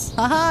guess?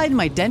 Aha, in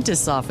my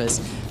dentist's office.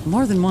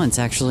 More than once,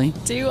 actually.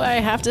 Do I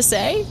have to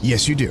say?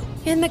 Yes, you do.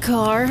 In the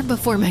car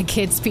before my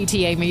kids'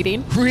 PTA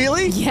meeting.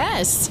 Really?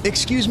 Yes.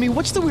 Excuse me,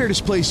 what's the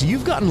weirdest place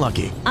you've gotten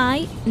lucky?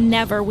 I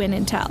never win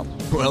and tell.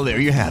 Well, there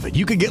you have it.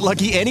 You can get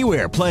lucky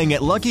anywhere, playing at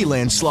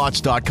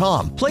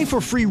LuckyLandSlots.com. Play for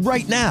free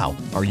right now.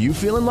 Are you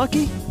feeling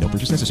lucky? No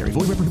purchase necessary.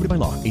 Void where prohibited by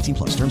law.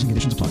 18+. Terms and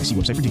conditions apply. See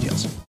website for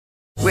details.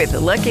 With the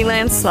Lucky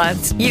Land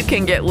Slots, you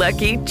can get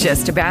lucky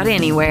just about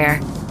anywhere.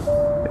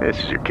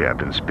 This is your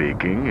captain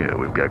speaking.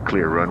 We've got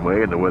clear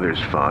runway and the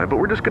weather's fine, but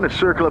we're just going to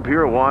circle up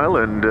here a while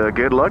and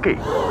get lucky.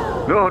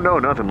 No,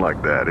 nothing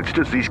like that. It's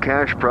just these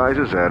cash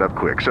prizes add up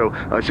quick. So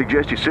I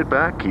suggest you sit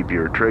back, keep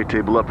your tray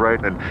table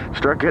upright, and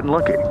start getting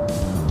lucky.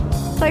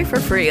 Play for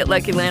free at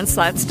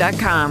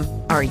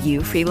LuckyLandSlots.com. Are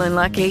you feeling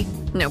lucky?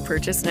 No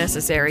purchase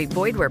necessary.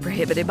 Void where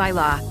prohibited by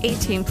law.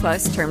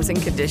 18+ terms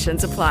and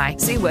conditions apply.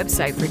 See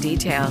website for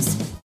details.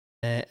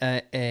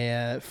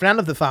 A friend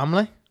of the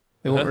family,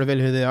 we won't reveal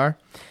who they are.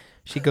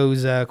 She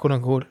goes, quote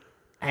unquote,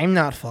 I'm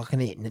not fucking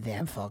eating the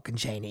damn fucking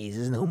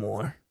Chineses no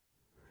more.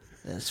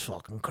 This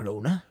fucking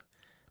Corona.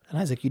 And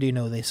I was like, you do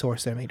know they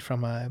source their meat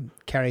from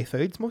Kerry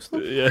Foods, most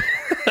of them? Yeah.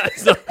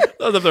 That's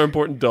if they're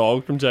importing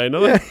dog from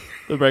China. Yeah.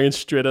 They're bringing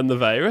straight in the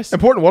virus.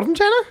 Importing what from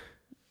China?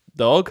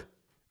 Dog.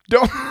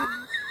 Dog.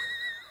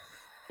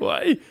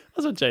 Why?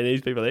 That's what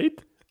Chinese people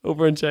eat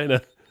over in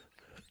China.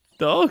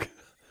 Dog.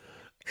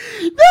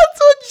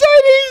 That's what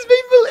Chinese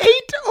people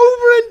eat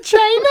over in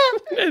China.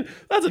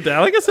 That's a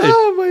delicacy.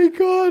 Oh my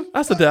god,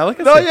 that's a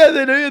delicacy. No, yeah,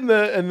 they do in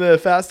the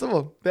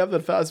festival. They have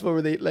that festival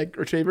where they eat like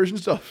retrievers and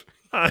stuff.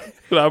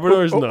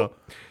 Labradors, no.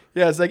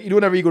 Yeah, it's like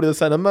whenever you go to the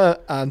cinema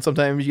and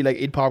sometimes you like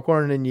eat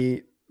popcorn and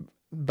you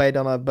bite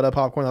on a bit of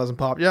popcorn that hasn't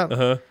popped yet.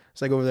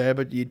 It's like over there,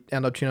 but you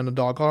end up chewing on the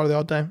dog collar the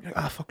odd time. You're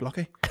like, fuck,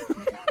 lucky.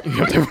 You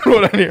have to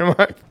throw it in your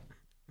mouth.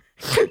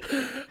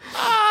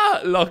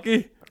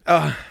 Lucky.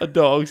 A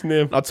dog's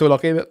name. Not so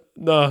lucky, but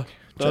no,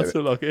 not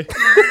so lucky.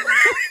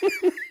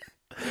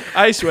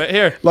 I swear,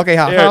 here. Lucky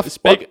half. Here, half.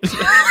 Speak.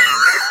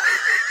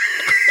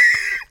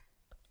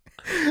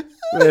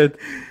 Man.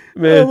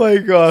 Oh my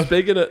god.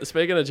 Speaking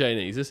of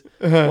Chineses,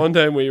 one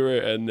time we were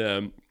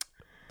in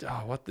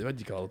what do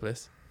you call the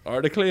place?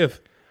 Ardiclave.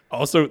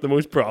 Also the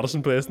most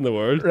Protestant place in the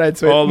world. Right,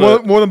 so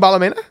more than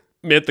Ballymena?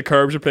 Mate, the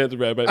curbs are painted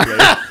red, white,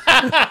 black.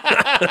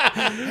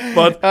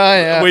 But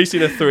we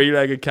seen a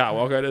 3-legged cat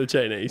walk out of the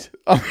Chinese.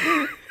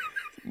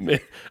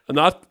 Mate, and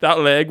that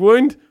leg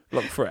wound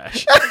looked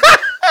fresh.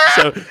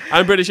 So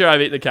I'm pretty sure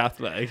I've eaten a cat's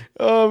leg.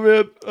 Oh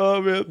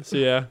man. So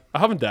yeah,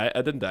 I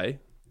didn't die.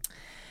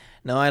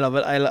 No, I love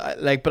it.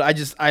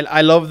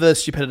 I love the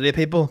stupidity of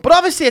people. But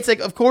obviously, it's like,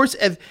 of course,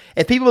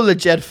 if people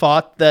legit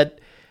thought that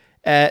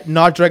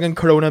not drinking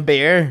Corona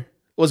beer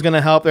was going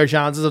to help their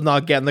chances of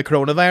not getting the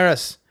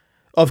coronavirus,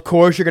 of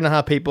course you're going to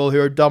have people who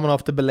are dumb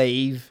enough to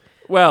believe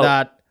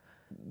that.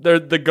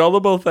 The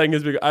gullible thing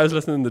is, because I was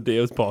listening to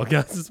Dave's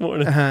podcast this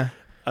morning,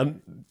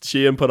 and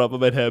Shane put up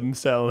about him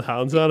selling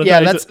hand sanitizer.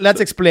 Yeah, let's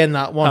explain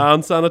that one.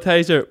 Hand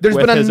sanitizer.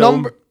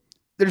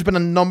 There's been a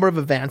number of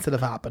events that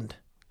have happened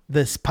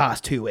this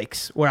past 2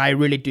 weeks where I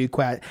really do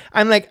quite.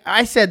 I'm like,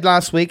 I said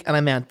last week, and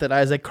I meant that.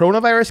 I was like,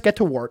 coronavirus, get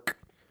to work,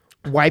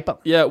 wipe them.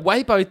 Yeah,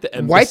 wipe out the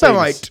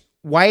imbeciles.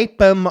 Wipe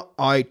them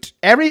out.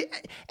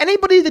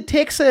 Anybody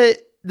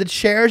that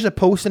shares a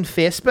post on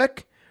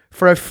Facebook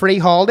for a free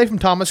holiday from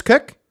Thomas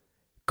Cook,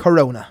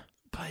 Corona.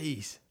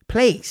 Please.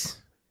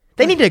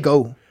 They need to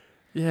go.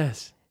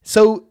 Yes.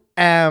 So,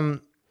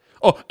 anyone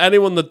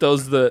that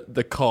does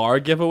the car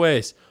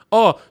giveaways.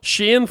 Oh,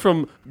 Shane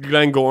from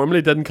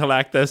Glengormley didn't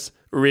collect this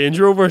Range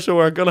Rover, so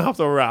we're going to have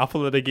to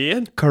raffle it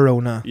again.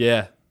 Corona.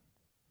 Yeah.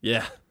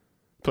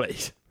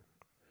 Please.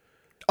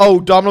 Oh,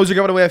 Domino's are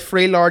giving away a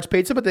free large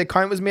pizza, but the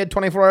account was made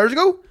 24 hours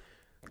ago.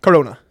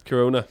 Corona.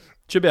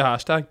 Should be a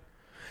hashtag.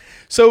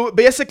 So,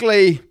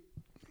 basically,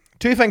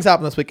 2 things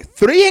happened this week.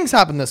 3 things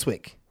happened this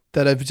week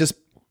that have just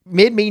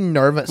made me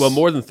nervous. Well,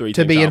 more than 3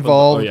 to be happened.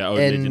 involved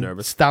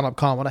in stand-up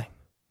comedy.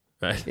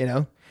 Right. You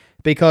know?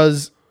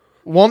 Because,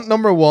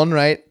 number one,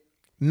 right,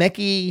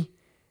 Mickey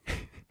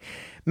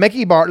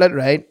Bartlett,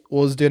 right,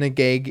 was doing a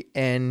gig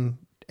in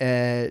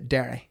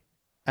Derry.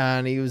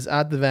 And he was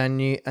at the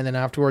venue and then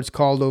afterwards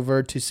called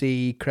over to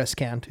see Chris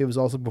Kent, who was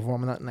also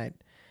performing that night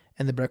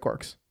in the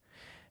Brickworks.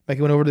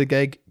 Mickey went over to the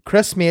gig.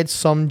 Chris made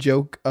some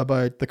joke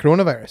about the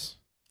coronavirus,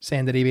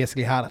 saying that he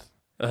basically had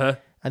it.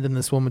 And then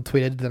this woman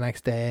tweeted the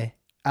next day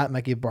at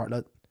Mickey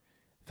Bartlett.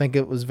 I think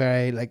it was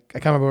very, I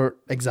can't remember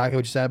exactly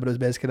what she said, but it was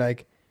basically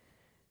like,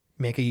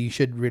 Mickey, you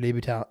should really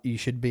you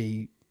should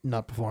be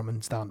not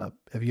performing stand-up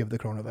if you have the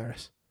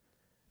coronavirus.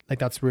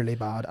 That's really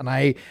bad. And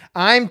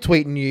I'm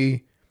tweeting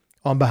you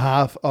on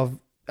behalf of,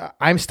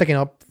 I'm sticking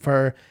up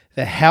for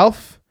the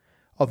health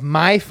of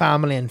my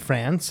family and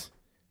friends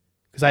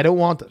because I don't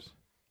want it.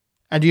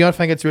 And do you not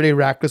think it's really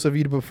reckless of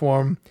you to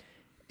perform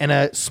in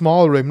a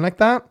small room like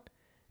that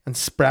and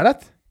spread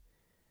it?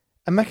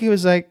 And Mickey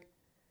was like,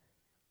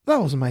 that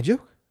wasn't my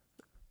joke.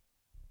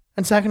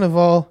 And second of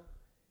all,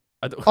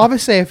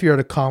 obviously if you're at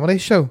a comedy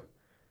show,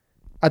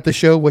 at the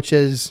show which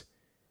is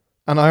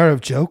an hour of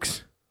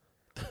jokes,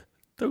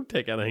 don't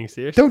take anything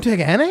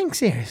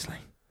seriously.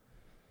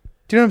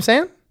 Do you know what I'm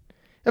saying?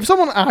 If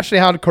someone actually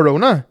had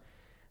corona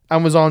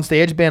and was on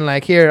stage being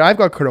like, here, I've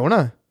got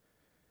corona,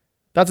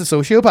 that's a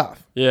sociopath.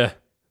 Yeah.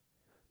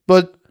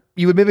 But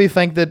you would maybe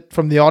think that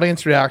from the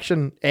audience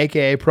reaction,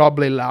 aka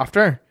probably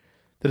laughter,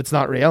 that it's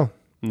not real.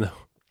 No.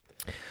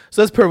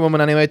 So this poor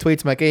woman anyway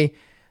tweets Mickey.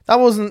 That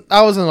wasn't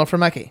enough for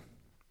Mickey.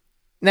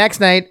 Next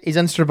night, he's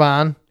in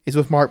Strabane. He's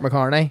with Mark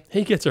McCartney.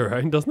 He gets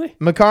around, doesn't he?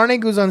 McCartney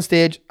goes on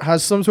stage,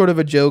 has some sort of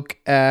a joke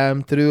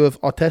to do with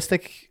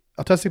autistic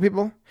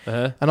people.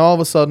 And all of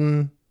a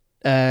sudden,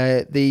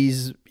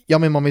 these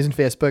yummy mummies on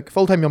Facebook,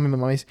 full-time yummy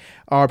mummies,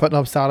 are putting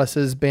up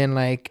statuses being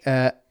like,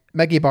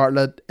 Mickey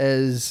Bartlett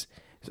is...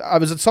 I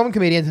was at some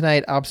comedian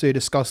tonight, absolutely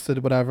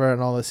disgusted, whatever,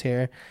 and all this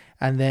here.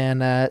 And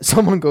then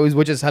someone goes,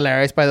 which is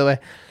hilarious, by the way,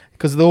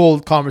 because the whole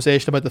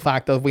conversation about the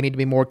fact of we need to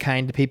be more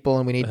kind to people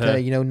and we need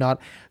to,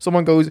 not...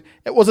 Someone goes,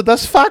 was it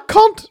this fat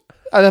cunt?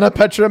 And then a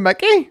picture of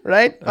Mickey,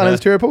 right? On his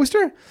tour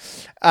poster.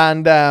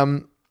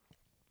 And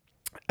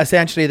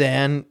essentially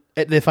then...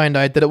 they find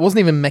out that it wasn't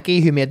even Mickey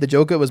who made the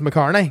joke, it was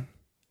McCartney.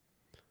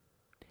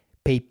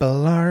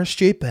 People are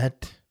stupid.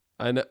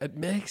 I know, it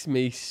makes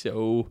me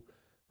so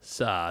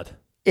sad.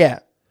 Yeah,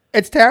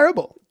 it's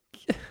terrible.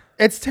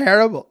 It's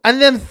terrible.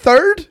 And then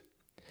third,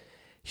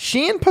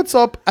 Shane puts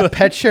up a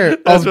picture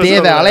of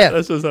Dave Elliott.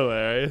 This was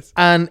hilarious.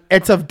 And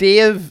it's of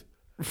Dave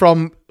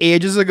from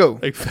ages ago.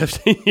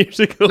 15 years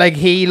ago.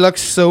 He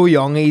looks so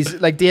young. He's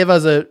Dave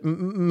has a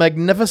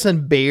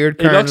magnificent beard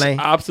currently. He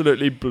looks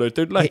absolutely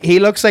bloated. He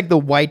looks like the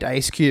white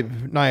ice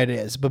cube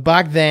nowadays. But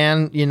back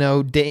then,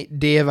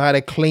 Dave had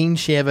a clean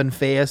shaven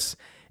face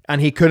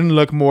and he couldn't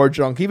look more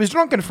drunk. He was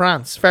drunk in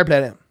France. Fair play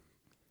to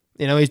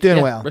him. He's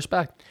doing well.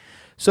 Respect.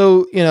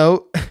 So,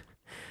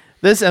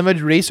 this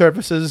image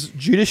resurfaces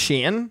due to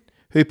Shane,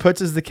 who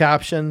puts as the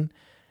caption,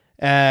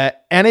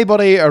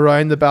 anybody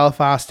around the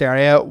Belfast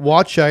area,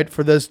 watch out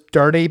for this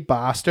dirty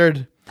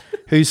bastard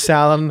who's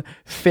selling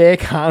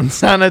fake hand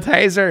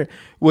sanitizer,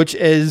 which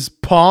is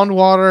pond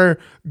water,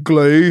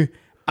 glue,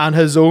 and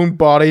his own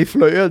body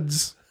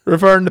fluids,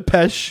 referring to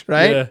pish,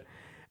 right? Yeah.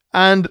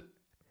 And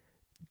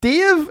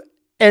Dave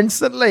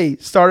instantly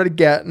started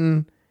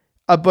getting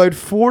about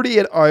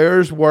 48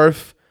 hours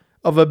worth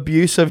of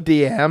abusive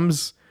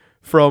DMs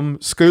from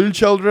school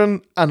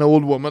children and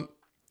old women.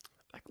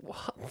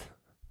 What?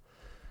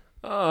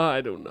 Oh,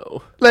 I don't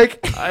know.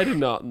 I do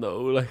not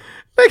know.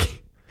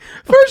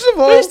 First of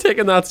all, who's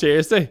taking that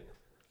seriously?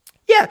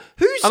 Yeah,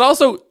 and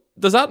also,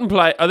 does that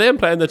imply? Are they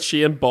implying that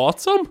Shane bought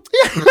some?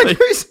 Yeah,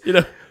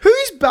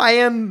 who's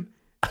buying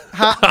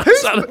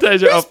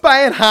sanitizer? Who's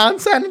buying hand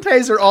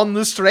sanitizer on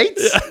the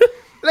streets? Yeah.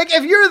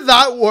 If you're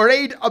that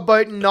worried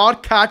about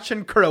not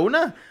catching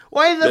corona,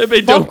 why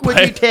the fuck would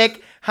you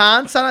take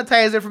hand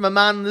sanitizer from a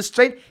man in the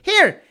street.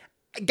 Here,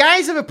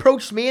 guys have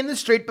approached me in the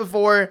street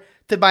before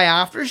to buy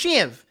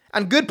aftershave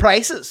and good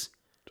prices.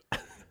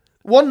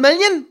 1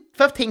 million,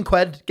 15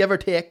 quid, give or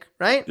take,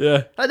 right?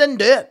 Yeah. I didn't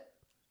do it.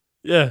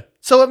 Yeah.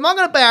 So if I'm not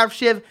going to buy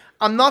aftershave,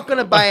 I'm not going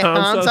to buy a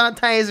hand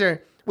sanitizer,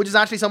 which is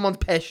actually someone's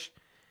pish.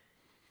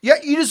 Yeah,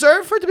 you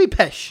deserve for it to be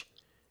pish.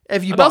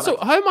 If you And bought also,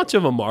 it. how much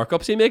of a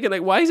markup is he making?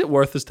 Like, why is it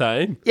worth his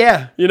time?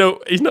 Yeah. You know,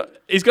 he's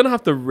going to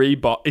have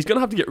to he's going to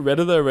have to get rid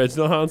of the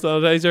original hand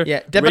sanitizer.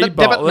 Yeah, dip it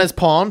in his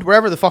pond,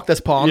 wherever the fuck this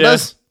pond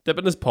is. Dip it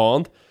in his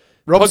pond.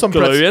 Rub Put some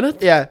glue in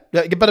it. Yeah,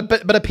 get a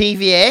bit of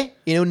PVA,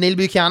 you know, Neil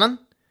Buchanan.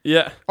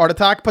 Yeah. Art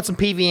Attack, put some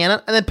PVA in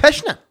it, and then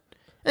pishing it.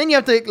 And then you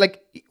have to,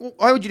 like,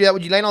 how would you do that?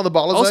 Would you line all the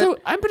bottles Also, out?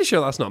 I'm pretty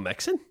sure that's not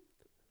mixing.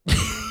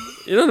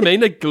 You know what I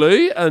mean? Like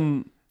glue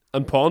and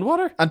pond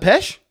water. And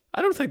pish?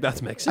 I don't think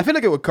that's mixing. I feel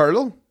like it would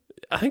curdle.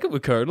 I think it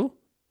would curdle.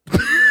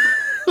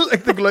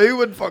 Like the glue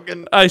would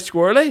fucking... Aye,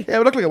 squirrely. Yeah, it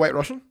would look like a White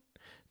Russian.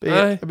 But, yeah,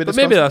 Aye, it'd be but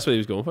maybe disgusting. that's what he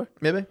was going for.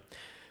 Maybe.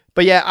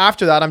 But yeah,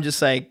 after that, I'm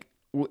just like...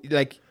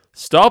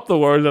 Stop the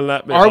world and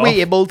let me Are off.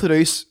 we able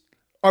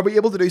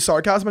to do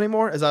sarcasm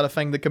anymore? Is that a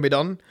thing that can be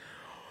done?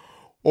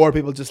 Or are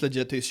people just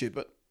legit too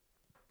stupid?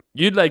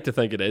 You'd like to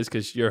think it is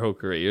because your whole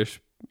career's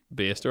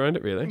based around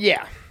it, really.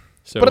 Yeah.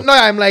 So, But now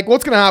I'm like,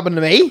 what's going to happen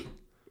to me?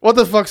 What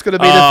the fuck's going to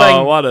be the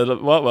thing? What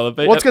will it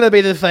be? What's going to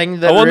be the thing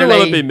that I wonder really...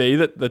 will it be me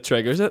that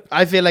triggers it?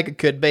 I feel like it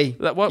could be.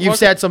 You've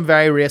said some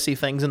very racy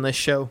things in this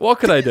show. What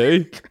could I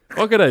do?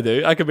 What could I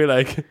do? I could be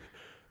like,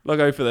 look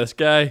out for this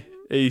guy.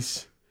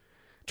 He's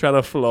trying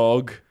to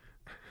flog.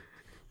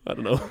 I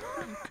don't know.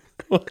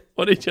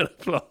 What are you trying to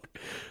flog?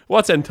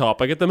 What's in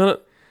topic at the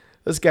minute?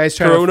 This guy's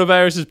trying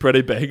Coronavirus is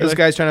pretty big. This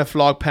guy's trying to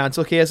flog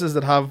pencil cases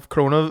that have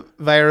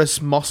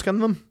coronavirus musk in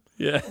them.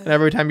 Yeah. And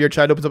every time your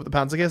child opens up the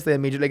pencil case, they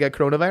immediately get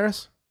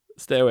coronavirus.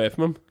 Stay away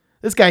from him.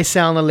 This guy's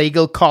selling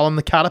illegal Colin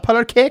the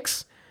Caterpillar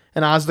cakes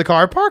in Asda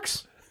car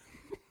parks.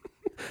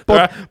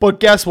 But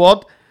guess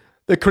what?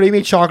 The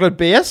creamy chocolate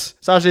base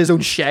is actually his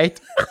own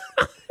shite.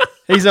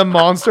 He's a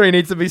monster. He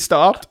needs to be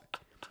stopped.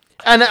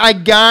 And I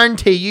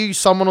guarantee you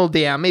someone will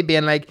DM me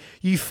being like,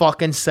 you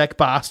fucking sick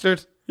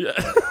bastard. Yeah.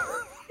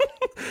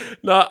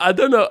 No, I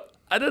don't know.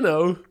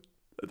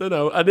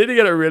 I need to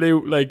get a really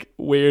like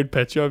weird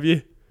picture of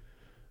you.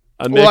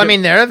 Well, I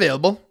mean, they're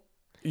available.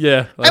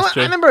 Yeah, that's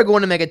true. I remember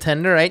going to make a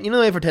Tinder, right? You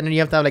know, for Tinder, you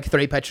have to have like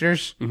 3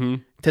 pictures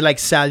to like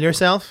sell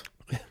yourself.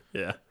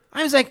 Yeah.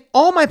 I was like,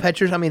 all my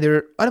pictures, I'm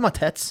either out of my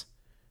tits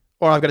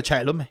or I've got a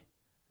child with me.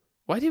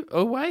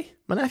 Why?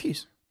 My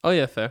nephews. Oh,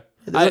 yeah, fair.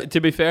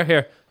 To be fair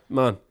here,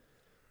 man,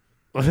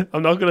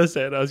 I'm not going to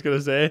say what I was going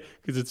to say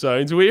because it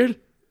sounds weird.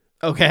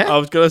 Okay. I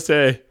was going to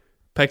say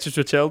pictures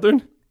for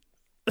children.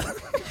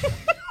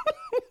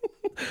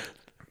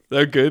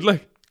 They're good,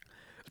 like.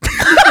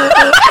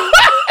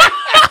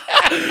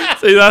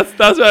 See, that's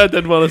why I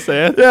didn't want to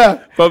say it.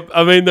 Yeah. But,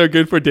 I mean, they're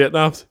good for dating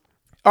apps.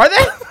 Are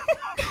they?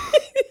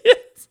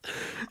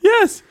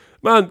 Yes.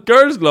 Man,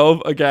 girls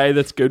love a guy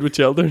that's good with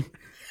children.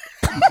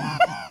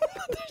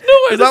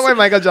 Is that why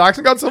Michael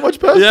Jackson got so much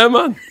piss? Yeah,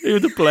 man. He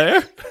was a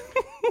player.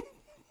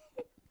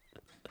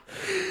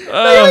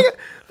 I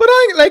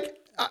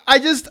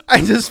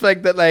just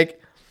think that,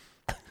 like,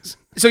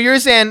 so you're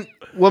saying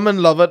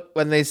women love it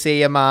when they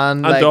see a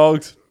man and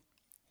dogs.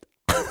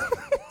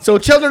 So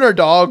children or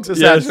dogs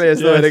essentially is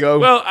the way to go.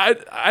 Well,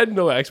 I'm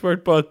no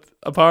expert, but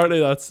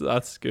apparently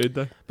that's good.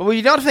 Though. But would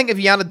you not think if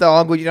you had a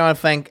dog, would you not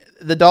think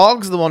the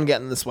dog's the one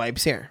getting the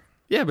swipes here?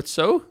 Yeah, but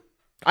so?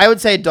 I would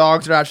say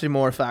dogs are actually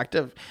more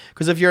effective.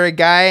 Because if you're a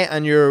guy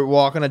and you're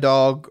walking a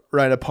dog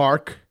around a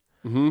park,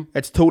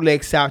 it's totally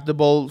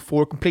acceptable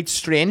for complete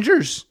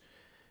strangers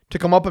to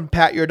come up and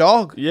pet your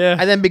dog. Yeah.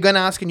 And then begin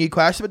asking you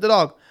questions about the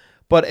dog.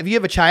 But if you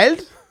have a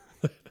child,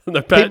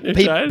 they're petting your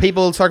child?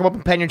 People start coming up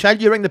and petting your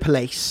child, you ring the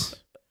police.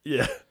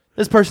 Yeah.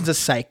 This person's a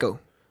psycho.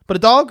 But a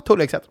dog,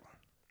 totally acceptable.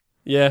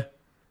 Yeah.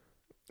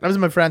 I was at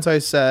my friend's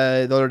house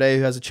the other day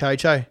who has a chow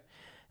chow.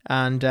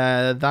 And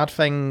that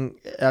thing,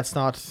 that's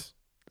not,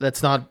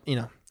 you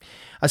know,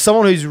 as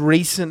someone who's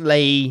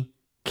recently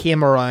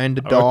came around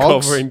to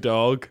dogs.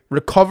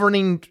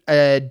 Recovering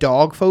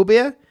dog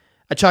phobia,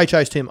 a chow chow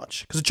is too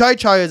much. Because a chow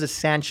chow is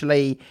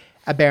essentially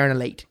a Bern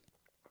Elite.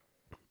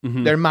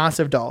 They're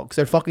massive dogs.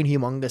 They're fucking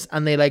humongous.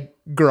 And they like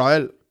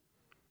growl.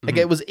 Like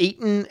it was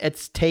eating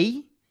its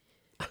tea,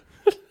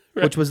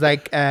 which was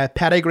like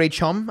pedigree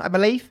chum, I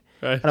believe.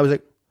 Right. And I was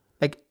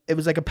like, it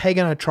was like a pig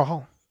in a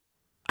trough.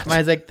 And I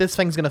was like, this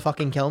thing's going to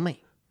fucking kill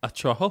me. A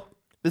trough?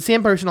 The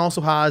same person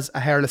also has a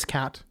hairless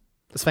cat.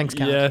 The Sphinx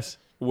cat. Yes.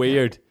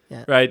 Weird.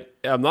 Yeah. Right.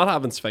 I'm not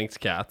having Sphinx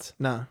cats.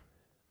 No.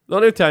 The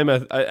only time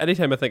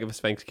anytime I think of a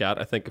Sphinx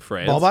cat, I think of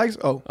Friends. Ball bags?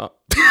 Oh. And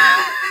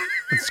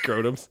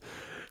scrotums.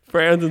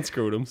 Friends and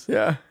scrotums.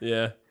 Yeah.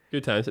 Yeah.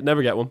 Good times. I'd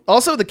never get one.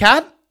 Also, the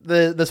cat,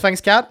 the Sphinx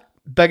cat,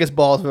 biggest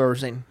balls I've ever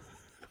seen.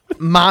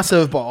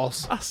 Massive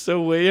balls. That's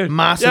so weird.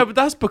 Massive. Yeah, but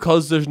that's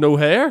because there's no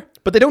hair.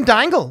 But they don't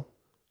dangle.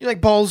 You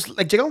like balls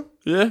like jiggle?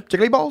 Yeah.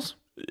 Jiggly balls?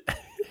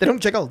 They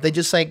don't jiggle. They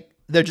just like,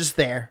 they're just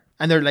there.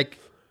 And they're like,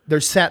 they're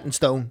set in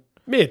stone.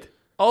 Mate,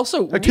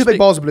 also... They're two big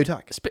balls of blue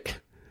tack.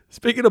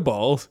 Speaking of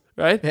balls,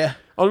 right? Yeah.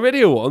 On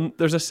Radio 1,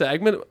 there's a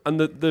segment, and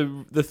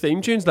the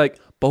theme tune's like,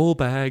 ball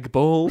bag,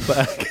 ball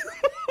bag.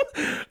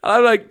 And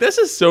I'm like, this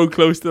is so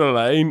close to the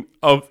line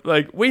of,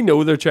 like, we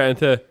know they're trying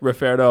to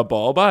refer to a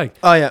ball bag.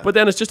 Oh, yeah. But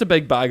then it's just a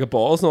big bag of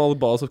balls, and all the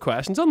balls have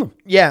questions on them.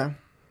 Yeah.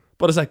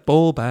 But it's like,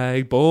 ball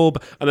bag, ball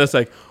bag. And it's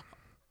like,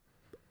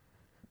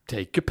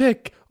 take a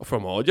pick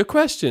from all your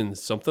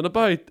questions, something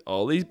about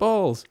all these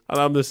balls. And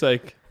I'm just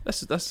like,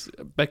 that's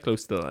a bit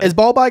close to the line. Is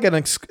ball bag an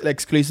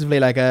exclusively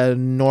like a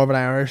Northern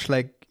Irish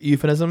like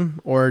euphemism,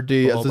 or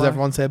does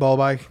everyone say ball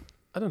bag?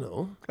 I don't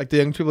know. Like, do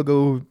young people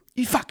go,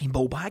 you fucking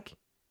ball bag?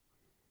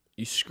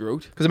 You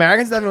screwed. Because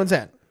Americans, everyone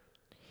say it.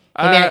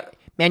 Hey,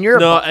 man,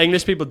 you're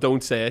English people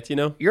don't say it, you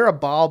know. You're a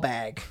ball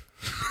bag.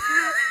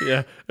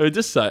 Yeah, it would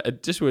just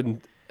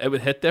wouldn't. It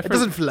would hit different. It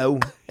doesn't flow.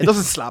 It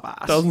doesn't slap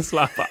ass. Doesn't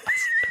slap ass.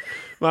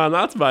 Man,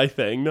 that's my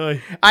thing now.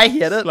 I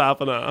hate it.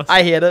 Slapping ass.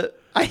 I hate it.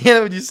 I hate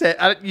it when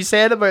you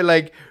say it about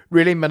like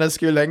really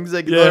minuscule things.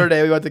 Like the other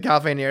day we went to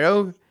Cafe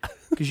Nero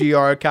because you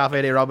are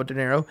Cafe de Robert De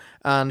Niro,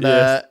 and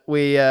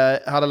we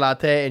had a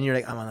latte, and you're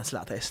like, "Oh man, this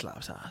latte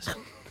slaps ass."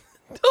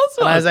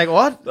 And I was like,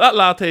 "What?" That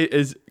latte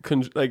is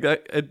like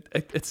that.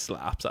 It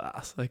slaps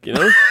ass. Like, you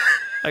know,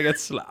 like it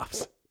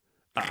slaps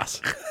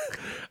ass.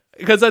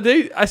 Because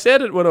I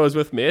said it when I was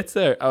with mates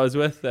there. I was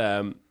with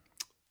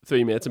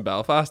 3 mates in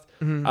Belfast,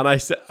 and I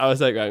was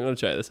like, right, I'm gonna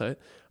try this out. And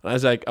I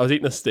was like, I was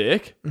eating a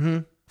steak,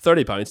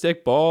 £30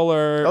 steak,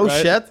 baller. Oh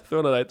right? shit!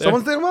 Throwing it out there.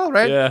 Someone's doing well,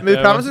 right? Yeah,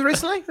 Moved promises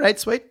recently, right?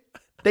 Sweet,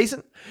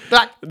 decent.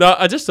 Black. No,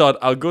 I just thought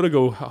I'll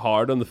go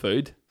hard on the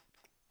food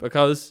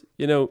because,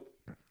 you know,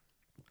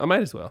 I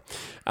might as well.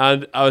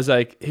 And I was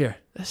like, here,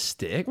 this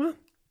steak, man,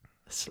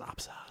 this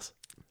slaps ass.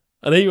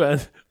 And he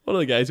went, one of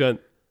the guys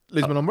went,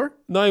 lose my number?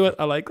 No, he went,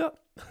 I like that.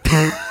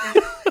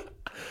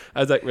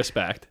 I was like,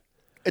 respect.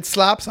 It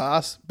slaps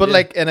ass, but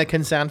like in a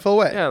consentful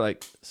way. Yeah,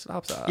 like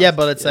slaps ass. Yeah,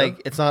 but it's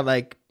like it's not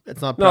like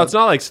it's not. No, it's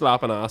not like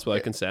slapping ass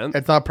without consent.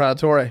 It's not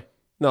predatory.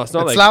 No, it's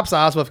not. It slaps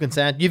ass with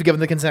consent. You've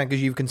given the consent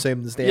because you've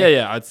consumed the steak.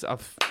 Yeah.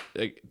 I've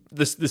like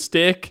the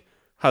steak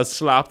has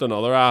slapped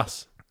another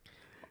ass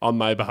on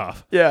my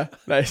behalf. Yeah,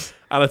 nice.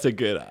 And it's a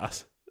good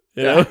ass.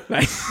 You know,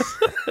 nice.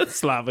 It's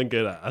slapping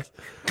good ass.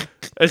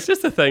 It's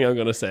just a thing I'm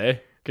gonna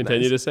say.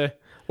 Continue to say.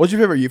 What's your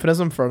favorite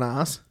euphemism for an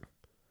ass?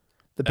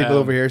 The people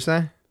over here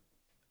say.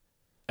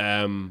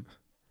 Mine's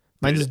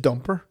just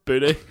dumper.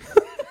 Booty.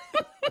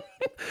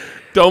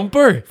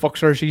 Dumper. Fuck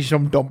her, she's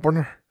some dumping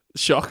her.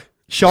 Shock.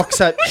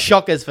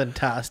 Shock is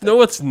fantastic.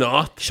 No, it's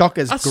not. Shock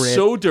is That's great.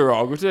 so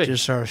derogatory.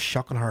 Just sort of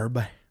shocking her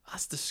by.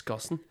 That's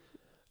disgusting.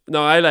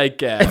 No, I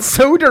like. It's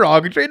so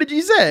derogatory. Did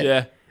you say?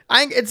 Yeah.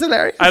 It's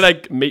hilarious. I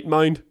like meat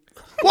mound.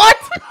 What?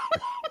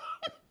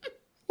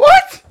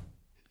 What?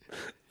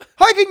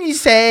 How can you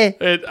say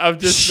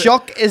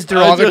shock is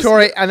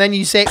derogatory and then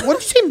you say, what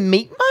did you say,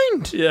 meat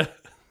mound? Yeah.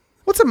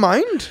 What's a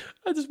mound?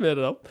 I just made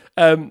it up.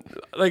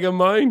 Like a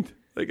mound.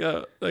 Like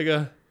a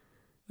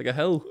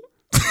hill.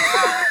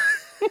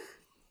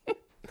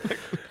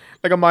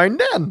 Like a mound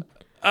den?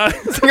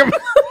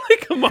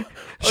 Like a mound.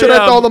 Should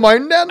I call the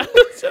mound den?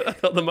 Should I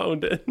call the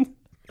mound den?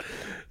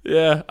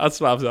 Yeah, that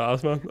slaps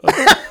ass, man.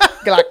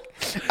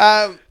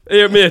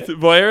 Here, mate,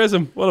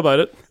 voyeurism. What about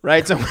it?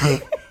 Right, so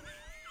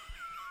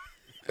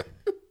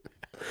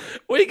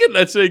we could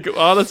literally,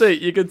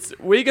 honestly,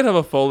 we could have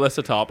a full list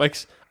of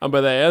topics, and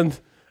by the end,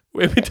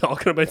 we'd be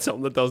talking about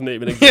something that doesn't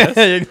even exist.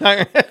 Yeah,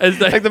 exactly. It's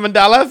like the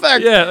Mandela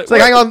effect. Yeah. It's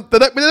like, hang on,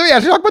 did we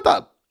actually talk about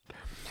that?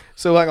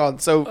 So hang on.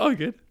 So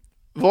good.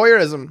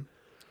 Voyeurism,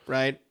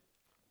 right?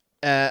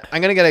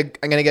 I'm gonna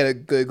get a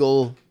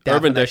Google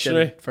Urban definition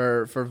Dictionary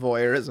for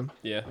voyeurism.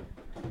 Yeah.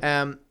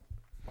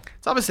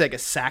 It's obviously like a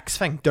sex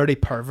thing, dirty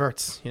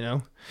perverts, you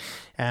know.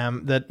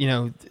 That, you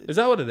know, is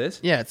that what it is?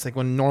 Yeah, it's like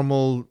when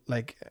normal,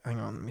 like, hang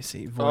on, let me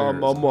see. Oh,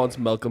 Mum wants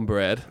milk and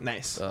bread.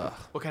 Nice. Ugh.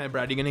 What kind of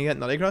bread are you gonna get?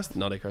 Nutty crust?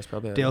 Nutty crust,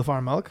 probably. Dale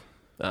Farm milk?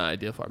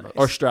 Dale Farm milk.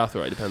 Or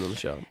Strathroy, depending on the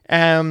shop.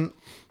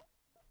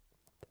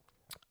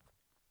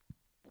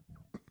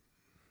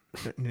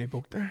 Nearly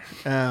broke there.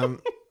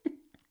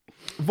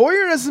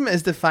 Voyeurism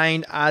is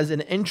defined as an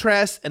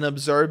interest in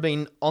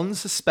observing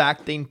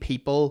unsuspecting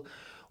people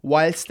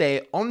whilst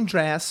they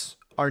undress,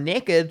 are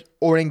naked,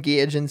 or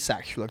engage in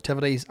sexual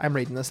activities. I'm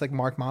reading this like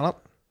Mark Mallet.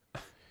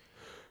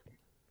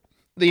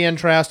 The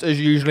interest is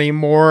usually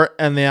more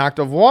in the act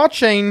of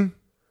watching.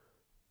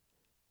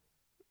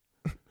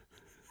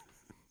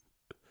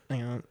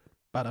 Hang on.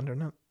 Bad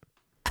internet.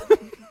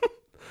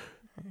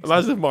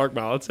 Imagine if Mark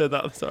Mallet said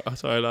that.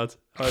 Sorry, lads.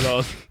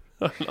 Sorry,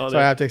 I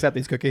have to accept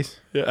these cookies.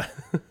 Yeah.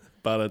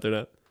 Bad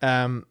internet.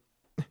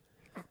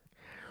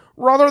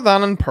 Rather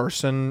than in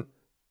person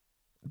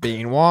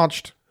being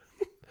watched.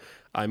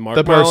 I'm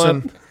Mark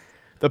Mallet.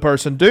 The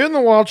person doing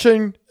the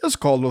watching is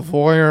called a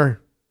voyeur,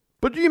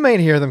 but you might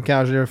hear them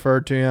casually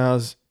referred to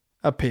as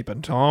a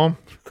peeping Tom.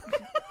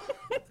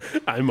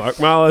 I'm Mark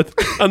Mallet,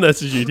 and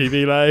this is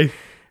UTV Live.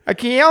 A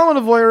key element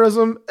of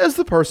voyeurism is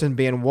the person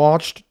being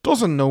watched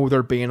doesn't know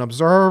they're being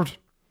observed.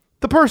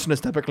 The person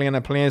is typically in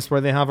a place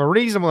where they have a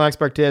reasonable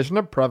expectation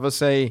of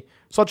privacy,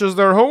 such as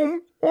their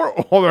home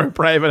or other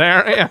private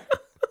area.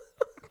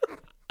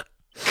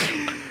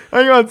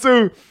 Hang on.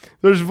 So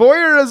there's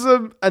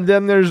voyeurism, and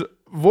then there's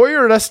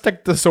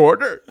voyeuristic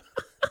disorder.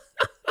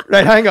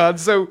 Right. Hang on.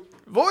 So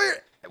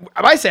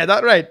have I said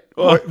that right?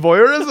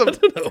 Voyeurism. I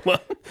don't know, man.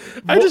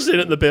 I just seen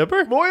it in the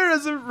paper.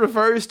 Voyeurism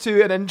refers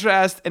to an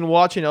interest in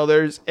watching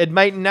others. It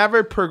might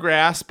never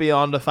progress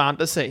beyond a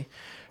fantasy.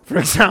 For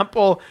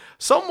example,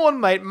 someone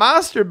might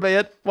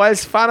masturbate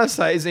whilst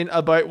fantasizing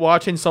about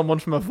watching someone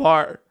from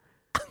afar.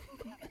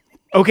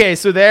 Okay,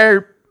 so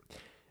they're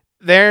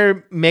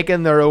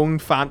making their own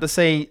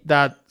fantasy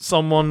that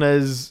someone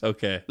is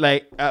okay,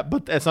 like,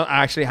 but it's not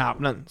actually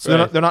happening. So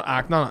Right. they're not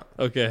acting on it.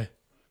 Okay.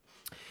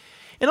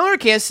 In other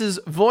cases,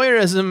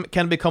 voyeurism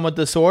can become a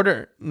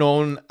disorder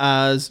known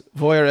as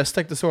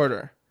voyeuristic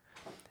disorder.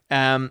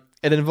 It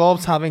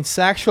involves having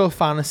sexual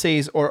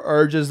fantasies or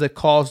urges that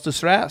cause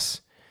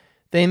distress.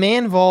 They may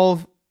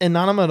involve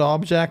inanimate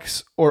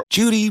objects or...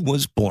 Judy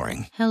was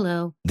boring.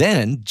 Hello.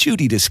 Then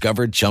Judy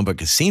discovered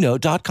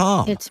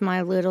ChumbaCasino.com. It's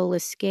my little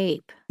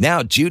escape.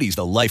 Now Judy's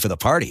the life of the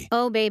party.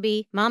 Oh,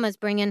 baby, mama's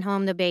bringing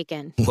home the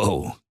bacon.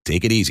 Whoa,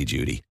 take it easy,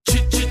 Judy.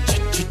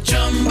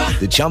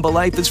 The Chumba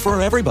life is for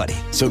everybody.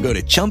 So go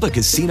to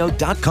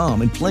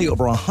ChumbaCasino.com and play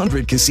over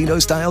 100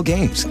 casino-style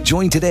games.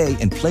 Join today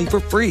and play for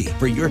free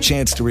for your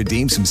chance to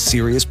redeem some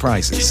serious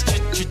prizes.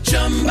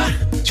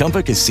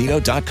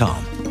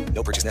 ChumbaCasino.com.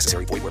 No purchase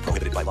necessary. Void where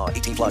prohibited by law.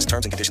 18 plus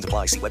terms and conditions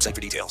apply. See website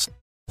for details.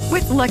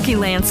 With Lucky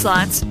Land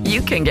Slots,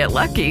 you can get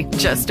lucky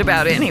just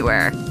about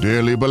anywhere.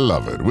 Dearly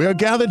beloved, we are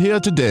gathered here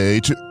today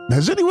to...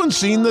 Has anyone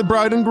seen the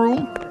bride and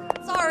groom?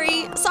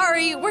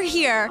 Sorry, we're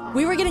here.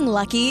 We were getting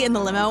lucky in the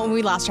limo and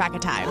we lost track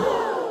of time.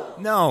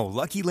 No,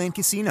 Lucky Land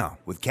Casino,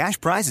 with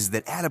cash prizes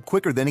that add up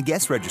quicker than a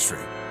guest registry.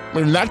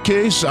 In that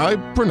case, I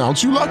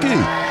pronounce you lucky.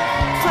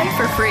 Play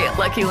for free at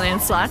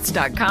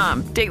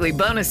LuckyLandSlots.com. Daily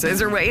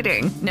bonuses are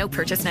waiting. No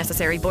purchase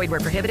necessary. Void where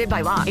prohibited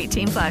by law.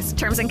 18 plus.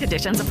 Terms and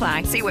conditions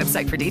apply. See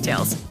website for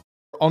details.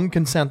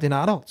 Unconsenting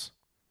adults.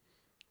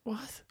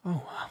 What?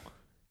 Oh, wow.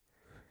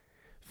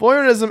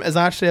 Voyeurism is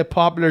actually a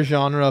popular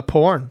genre of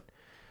porn.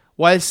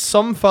 While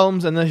some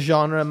films in this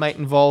genre might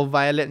involve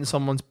violating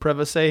someone's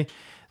privacy,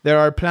 there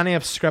are plenty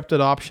of scripted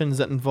options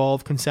that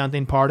involve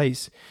consenting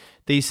parties.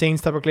 These scenes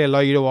typically allow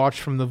you to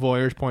watch from the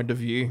voyeur's point of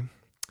view.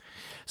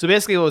 So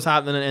basically what was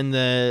happening in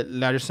the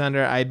leisure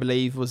centre, I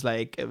believe, was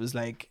like, it was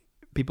like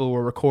people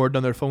were recording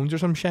on their phones or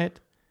some shit.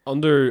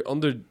 Under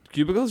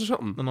cubicles or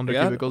something? And under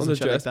Yeah, cubicles under and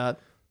shit like chest. that.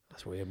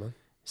 That's weird, man.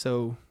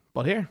 So,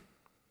 but here,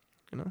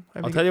 you know.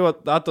 I'll tell you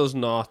what, that does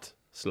not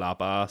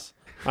slap ass.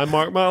 I'm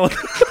Mark Mallet.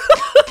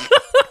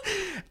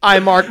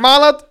 I'm Mark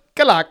Mallet.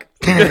 Good luck.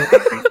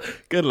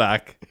 Good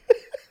luck.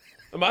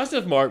 Imagine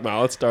if Mark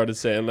Mallet started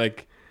saying,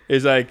 like,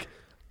 he's like,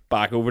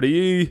 back over to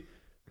you.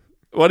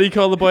 What do you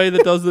call the boy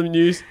that does the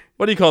news?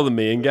 What do you call the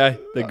main guy?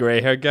 The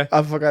grey haired guy?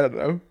 I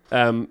don't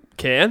know.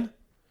 Ken?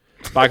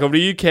 Back over to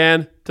you,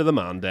 Ken, to the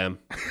man, dem.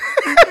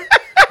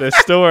 This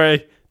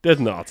story did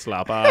not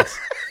slap ass.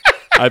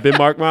 I've been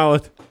Mark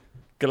Mallet.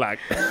 Good luck.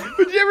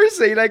 Would you ever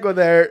see, like, when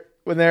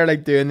they're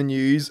like doing the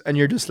news and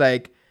you're just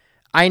like,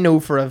 I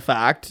know for a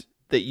fact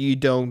that you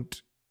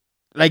don't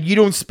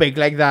speak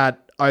like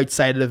that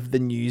outside of the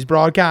news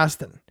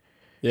broadcasting.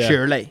 Yeah.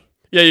 Surely.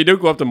 Yeah, you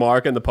don't go up to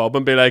Mark in the pub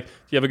and be like, do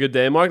you have a good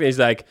day, Mark? And he's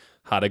like,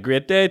 had a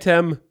great day,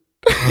 Tim.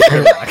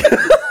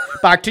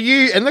 Back to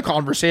you in the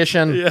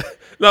conversation. Yeah.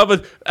 No,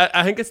 but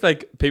I think it's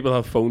like people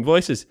have phone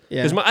voices.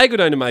 Yeah. Because I go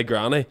down to my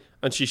granny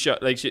and she'll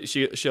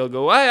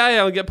go, aye,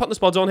 I'll get putting the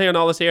spots on here and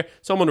all this here.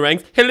 Someone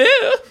rings. Hello?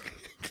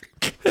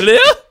 Hello?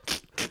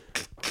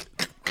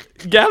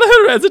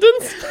 Gallagher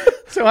residence?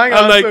 So hang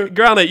I'm on. like, So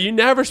Granny, you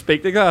never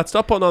speak like that.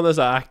 Stop putting on this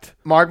act.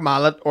 Mark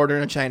Mallet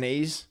ordering a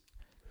Chinese.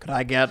 Could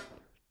I get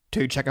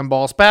 2 chicken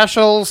ball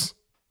specials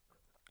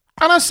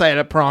and a side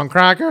of prawn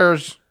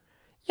crackers?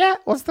 Yeah,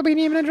 what's the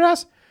name and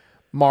address?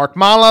 Mark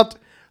Mallet,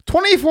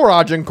 24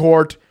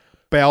 Agincourt,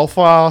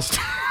 Belfast.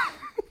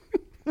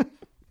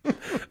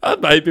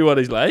 That might be what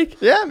he's like.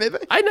 Yeah, maybe.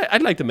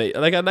 I'd like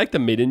to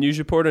meet a news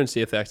reporter and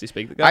see if they actually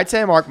speak the guy. I'd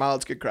say Mark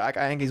Mallet's good crack.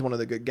 I think he's one of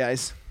the good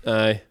guys.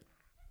 Aye.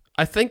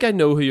 I think I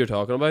know who you're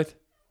talking about.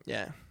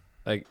 Yeah.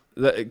 Like,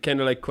 kind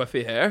of like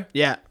quiffy hair.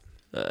 Yeah.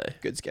 Aye.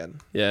 Good skin.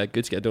 Yeah,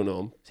 good skin. I don't know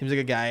him. Seems like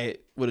a guy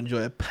would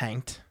enjoy a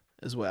pint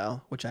as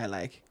well, which I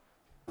like.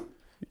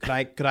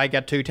 Could I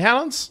get 2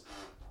 talents?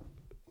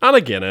 And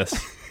a Guinness.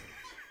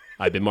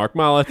 I've been Mark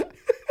Mallet.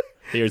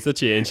 Here's the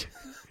change.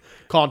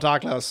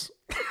 Contactless.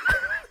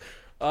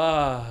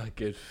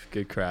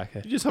 Good crack.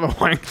 You just have a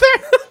wank there.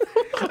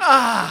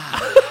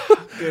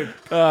 Good.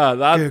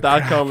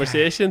 That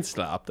conversation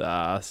slapped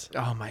ass.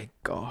 Oh my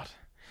god.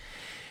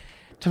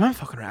 Did I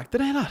fucking rack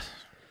today, lad?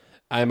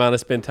 Aye, man,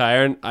 it's been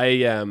tiring. I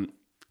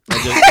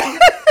just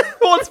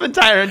Well, it's been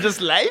tiring,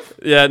 just life.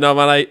 yeah, no,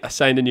 man, I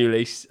signed a new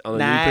lease on a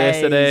new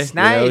place today.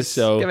 Nice. You know,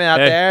 so give me that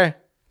hey. there.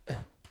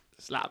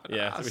 Slapping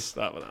Yeah, ass. we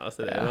slapping ass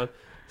today, Yeah. man.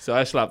 So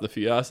I slapped a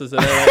few asses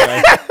today.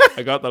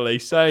 I got the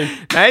lease signed.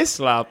 Nice.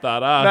 Slapped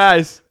that ass.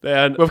 Nice.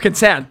 Then With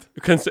consent.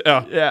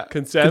 yeah,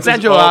 consent. is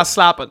Consensual all- ass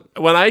slapping.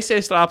 When I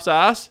say slaps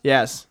ass,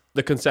 Yes.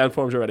 the consent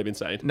form's already been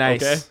signed.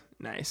 Nice. Okay?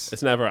 Nice.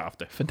 It's never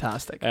after.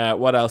 Fantastic.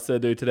 What else did I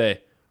do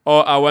today? Oh,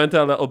 I went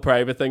to a little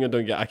private thing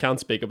and I can't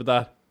speak about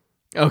that.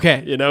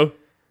 Okay. You know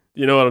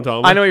what I'm talking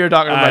about. I know what you're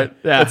talking about.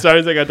 Yeah. It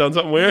sounds like I've done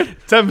something weird.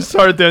 Tim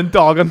started doing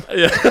dogging.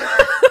 Yeah.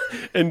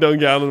 In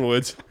Dungannon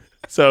Woods.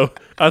 So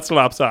that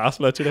slaps ass,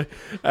 literally.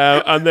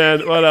 And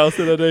then what else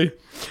did I do?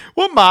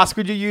 What mask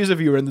would you use if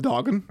you were in the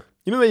dogging?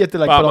 You know that you have to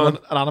like Batman.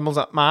 put on an animal's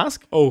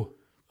mask? Oh.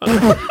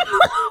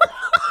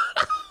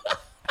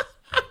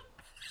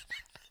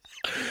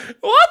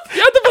 What? You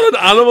had to put an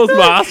animal's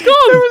mask on?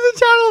 There was a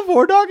Channel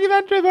 4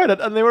 documentary about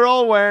it, and they were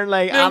all wearing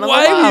like Now, animal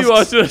why masks. were you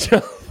watching a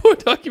Channel 4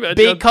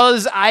 documentary?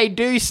 Because I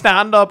do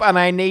stand up and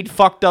I need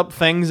fucked up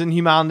things in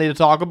humanity to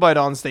talk about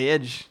on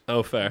stage.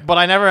 Oh, fair. But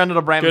I never ended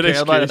up writing Good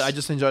material about it. excuse. I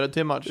just enjoyed it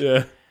too much.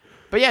 Yeah.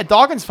 But yeah,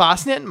 dogging's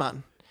fascinating,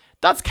 man.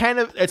 That's kind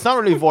of, it's not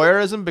really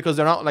voyeurism because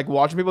they're not like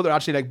watching people, they're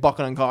actually like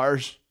bucking in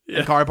cars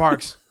in car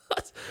parks.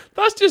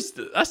 That's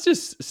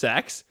just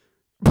sex.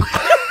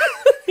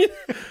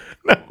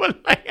 No,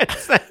 but like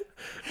it's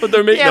But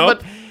they're making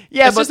up.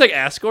 It's but just like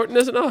escorting,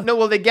 is it not? No,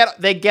 well they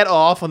get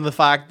off on the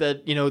fact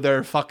that, you know,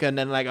 they're fucking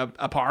in like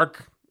a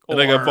park. And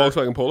like a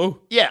Volkswagen Polo.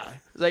 Yeah.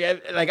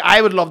 Like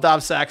I would love to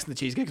have sex in the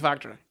Cheesecake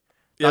Factory.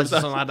 Yeah, That's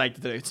just something I'd like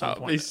to do at some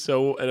That'd point. be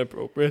so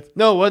inappropriate.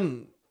 No, it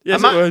wouldn't.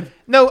 Yes, it would.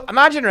 No,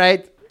 imagine,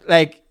 right?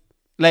 You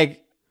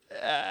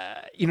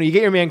know, you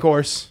get your main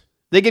course.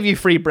 They give you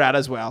free bread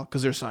as well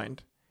because they're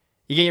sound.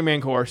 You get your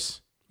main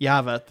course. You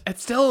have it. It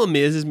still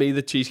amazes me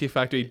that Cheesecake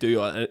Factory do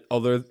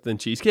other than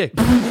cheesecake.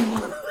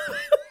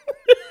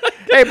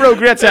 Hey, bro,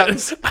 great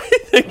sentence. I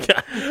think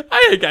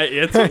I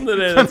ate something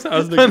today that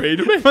hasn't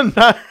agreed with me.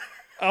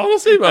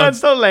 Honestly, man. I'm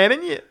still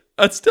landing you.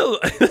 It's still,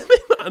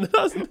 man, it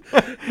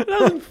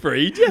hasn't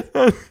freed yet.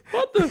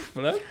 What the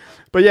flip?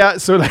 But yeah,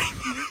 so like,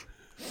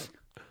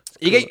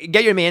 you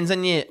get your mains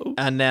in you,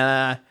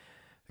 and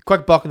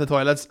quick buck in the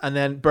toilets, and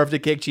then birthday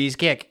cake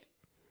cheesecake.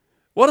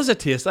 What does it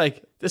taste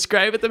like?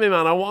 Describe it to me,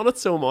 man. I want it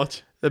so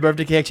much. The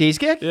birthday cake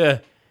cheesecake? Yeah.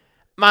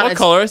 Man, what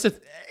colour is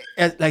it?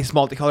 It's like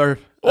multicolour.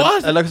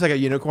 What? It looks like a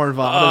unicorn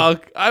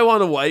vomit. Oh, I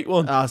want a white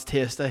one. Oh, it's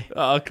tasty.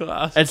 Oh,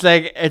 class.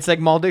 It's like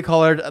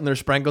multicolored and there's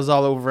sprinkles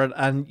all over it.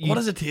 And what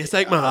does it taste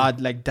like, man?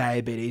 Like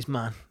diabetes,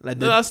 man. Like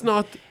No, that's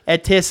not.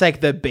 It tastes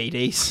like the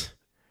beaties.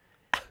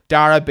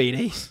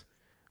 Diabetes,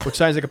 which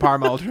sounds like a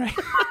paramilitary.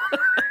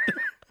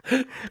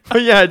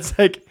 But yeah, it's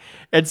like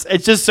it's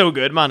just so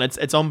good, man.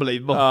 It's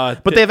unbelievable.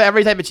 But they have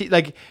every type of cheese.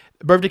 Like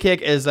birthday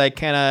cake is like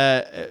kind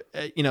of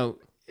you know.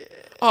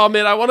 Oh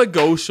man, I want to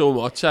go so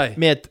much.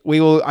 Mate,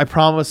 we will. I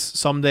promise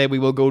someday we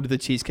will go to the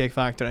Cheesecake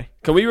Factory.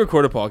 Can we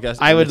record a podcast?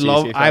 I would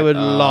love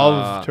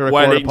to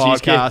record a podcast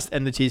cheesecake?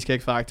 in the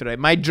Cheesecake Factory.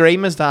 My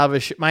dream is to have a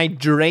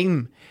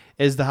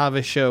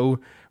show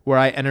where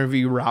I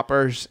interview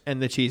rappers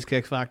in the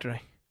Cheesecake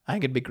Factory. I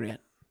think it'd be great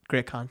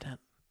content.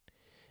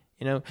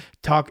 You know,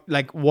 talk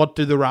like what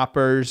do the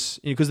rappers?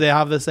 Because they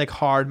have this like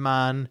hard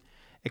man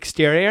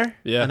exterior,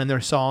 yeah, and in their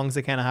songs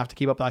they kind of have to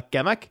keep up that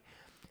gimmick.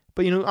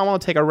 But you know, I want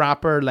to take a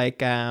rapper like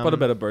put a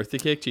bit of birthday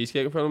cake,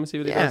 cheesecake in front of him and see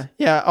what he does.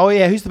 Yeah. Oh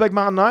yeah, who's the big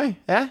man now?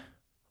 Yeah,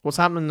 what's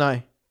happening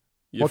now?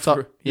 What's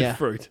up? Yeah,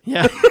 fruit.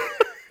 Yeah.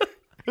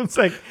 it's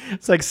like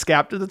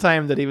Skepta at the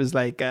time that he was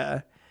like,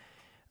 I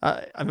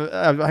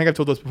think I've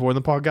told this before in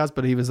the podcast,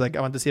 but he was like,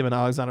 I went to see him in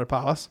Alexander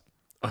Palace.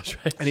 That's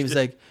right. And he was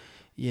like,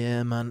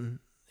 yeah, man,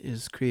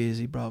 it's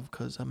crazy, bro,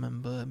 because I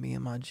remember me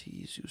and my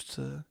G's used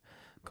to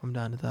come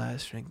down to the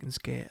ice rink and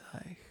skate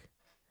like.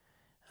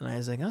 And I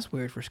was like, that's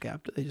weird for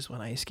Skepta. They just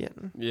went ice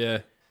skating. Yeah,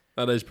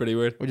 that is pretty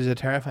weird. Which is a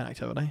terrifying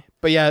activity.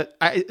 But yeah,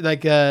 I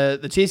like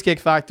the Cheesecake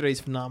Factory is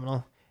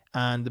phenomenal,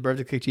 and the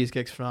birthday cake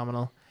cheesecake is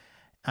phenomenal.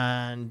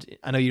 And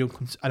I know you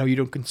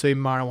don't consume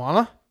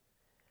marijuana,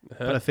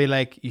 but I feel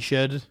like you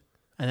should,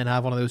 and then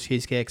have one of those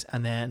cheesecakes,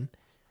 and then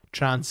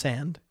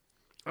transcend.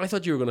 I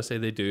thought you were gonna say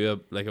they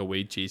do a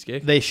weed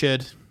cheesecake. They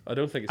should. I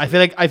don't think. I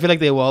feel like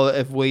they will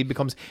if weed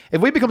becomes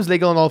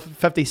legal in all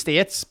 50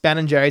 states. Ben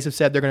and Jerry's have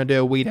said they're gonna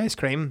do a weed ice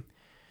cream.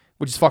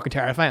 Which is fucking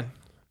terrifying.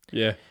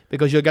 Yeah.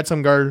 Because you'll get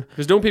some girl.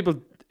 Because don't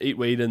people eat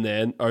weed and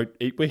then or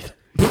eat weed?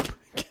 Well,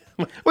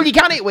 you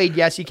can't eat weed.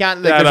 Yes, you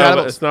can't. Like, yeah, no,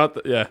 but it's not.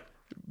 Yeah,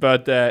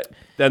 but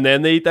then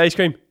they eat the ice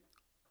cream,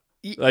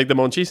 like the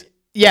munchies.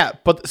 Yeah,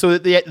 but so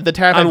the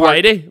terrifying. And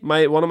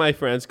whitey, one of my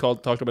friends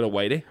talked about a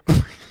whitey.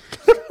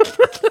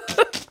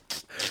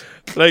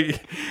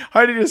 Like,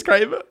 how did he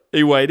describe it?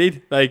 He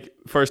whiteyed, like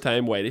first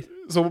time whiteyed.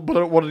 So,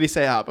 but what did he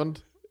say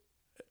happened?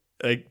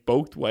 Like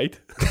both white.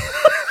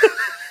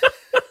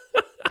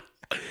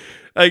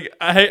 Like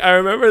I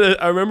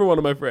remember one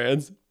of my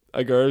friends,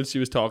 a girl, she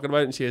was talking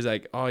about it, and she was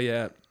like, "Oh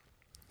yeah,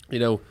 you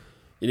know,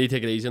 you need to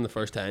take it easy on the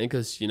first time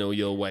because you know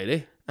you'll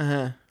whitey."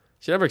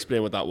 She never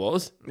explained what that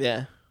was.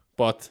 Yeah,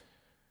 but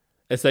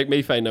it's like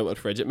me finding out what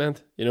frigid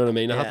meant. You know what I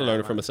mean? I had to learn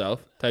it for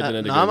myself. Typed it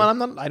into no, Google. man, I'm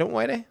not. I don't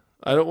whitey.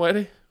 I don't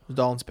whitey. I was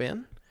all in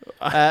Spain.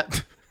 No,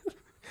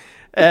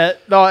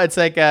 it's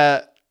like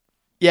yeah.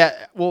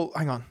 Well,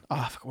 hang on.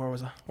 Oh, fuck, where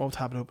was I? What was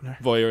happening open there?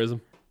 Voyeurism.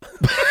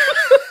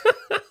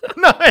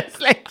 No, it's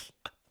like.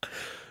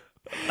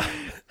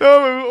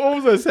 No,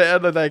 what was I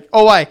saying? Like,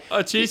 oh, why?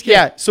 Cheesecake.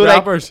 Yeah, so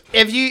rappers.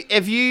 like,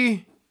 if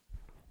you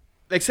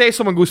like, say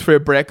someone goes for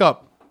a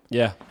breakup,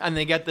 Yeah. And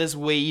they get this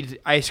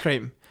weed ice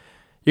cream.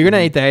 You're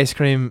gonna eat the ice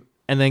cream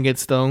and then get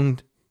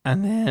stoned,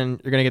 and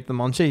then you're gonna get the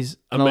munchies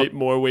And make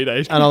more weed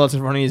ice cream. and all that's in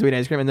front of you is weed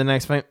ice cream. And the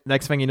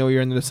next thing you know,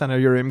 you're in the center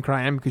of your room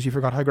crying because you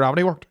forgot how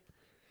gravity worked.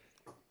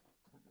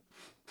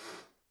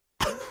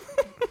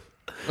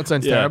 That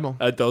sounds terrible.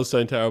 It does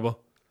sound terrible.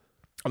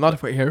 I'm not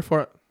here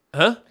for it.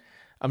 Huh?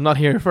 I'm not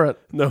here for it.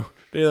 No,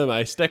 neither am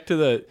I. Stick to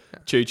the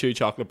Choo Choo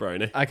chocolate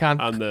brownie. I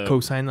can't and the,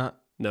 co-sign that.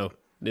 No,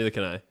 neither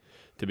can I,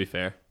 to be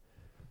fair.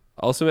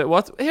 Also, mate,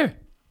 what's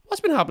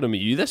been happening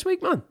with you this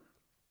week, man?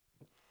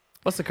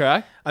 What's the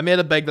crack? I made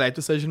a big life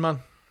decision, man.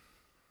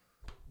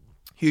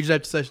 Huge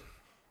life decision.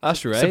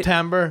 That's right.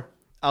 September,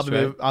 I'll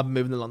That's be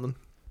moving to London.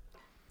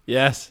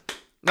 Yes.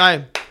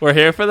 Now, we're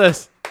here for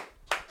this.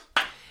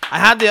 I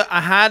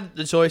had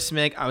the choice to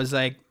make. I was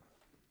like,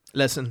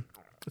 listen,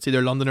 it's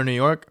either London or New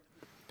York.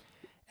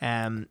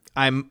 I'm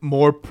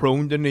more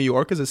prone to New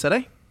York as a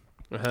city.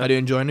 I do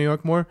enjoy New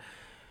York more.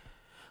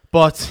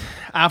 But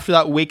after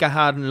that week I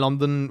had in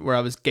London where I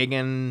was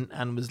gigging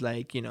and was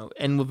like, you know,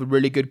 in with a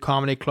really good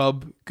comedy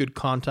club, good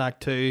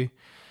contact too,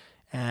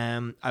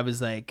 I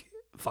was like,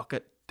 fuck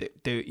it,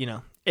 do you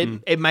know?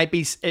 It might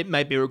be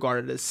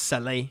regarded as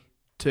silly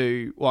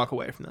to walk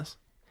away from this.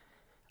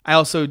 I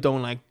also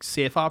don't like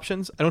safe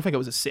options. I don't think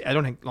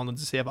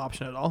London's a safe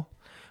option at all.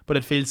 But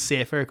it feels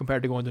safer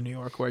compared to going to New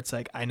York, where it's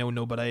like I know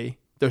nobody,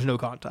 there's no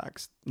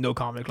contacts, no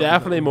comedy club.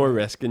 Definitely more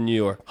risk in New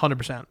York.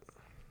 100%.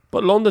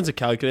 But London's a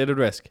calculated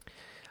risk.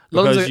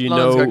 Because London's a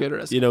calculated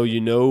risk. you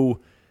know,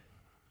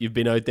 you've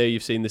been out there,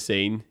 you've seen the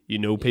scene, you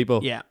know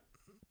people. Yeah.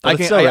 But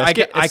it's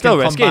still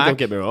risky, don't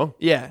get me wrong.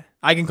 Yeah.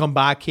 I can come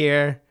back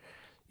here,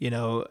 you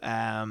know,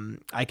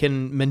 I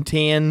can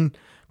maintain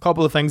a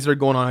couple of things that are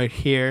going on out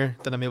here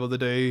that I'm able to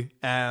do,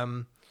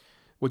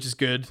 which is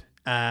good.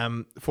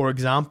 For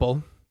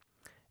example,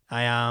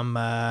 I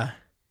am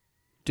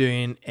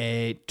doing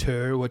a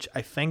tour, which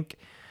I think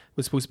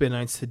was supposed to be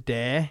announced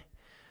today,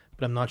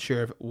 but I'm not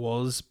sure if it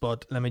was.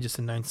 But let me just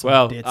announce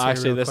some dates. Well,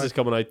 actually, this quick. is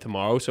coming out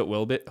tomorrow, so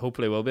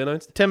hopefully will be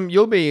announced. Tim,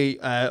 you'll be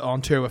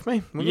on tour with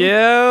me.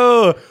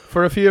 Yo!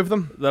 For a few of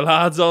them. The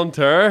lads on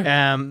tour.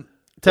 Tim,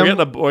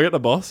 we're getting a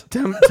bus.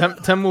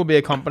 Tim will be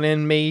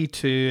accompanying me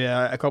to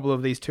a couple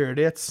of these tour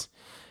dates.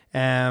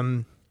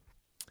 Let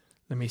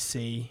me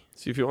see.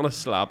 So if you want to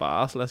slap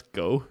ass, let's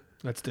go.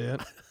 Let's do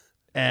it.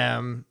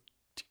 Let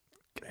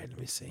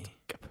me see.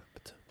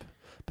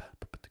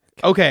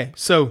 Okay,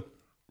 so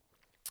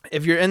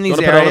if you're in these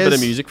areas, put on a bit of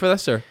music for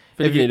this, sir. I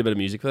feel like you need a bit of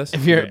music for this.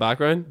 If you're a bit of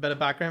background, bit of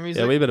background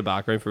music. Yeah, we a bit of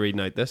background for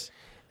reading out this.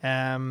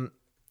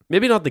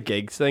 Maybe not the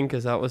gigs thing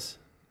because that was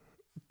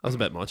a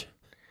bit much.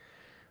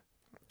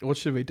 What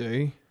should we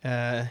do?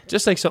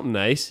 Just like something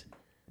nice,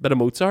 bit of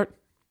Mozart.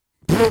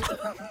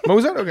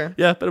 Mozart, okay.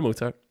 Yeah, bit of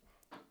Mozart.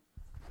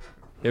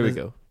 Here we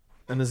go.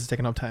 And this is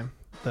taking up time.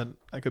 That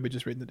I could be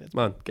just reading the dates.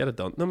 Man, get it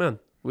done. No, man.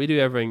 We do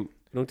everything.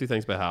 We don't do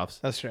things by halves.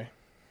 That's true.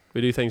 We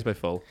do things by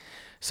full.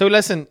 So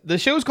listen, the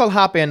show's called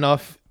Happy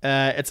Enough.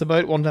 It's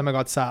about one time I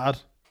got sad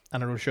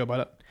and I wrote a show about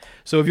it.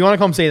 So if you want to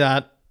come see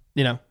that,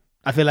 you know,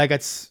 I feel like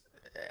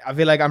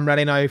I'm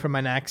ready now for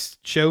my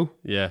next show.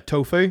 Yeah.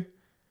 Tofu.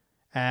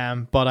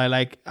 But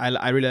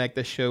I really like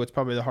this show. It's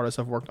probably the hardest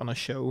I've worked on a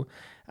show,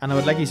 and I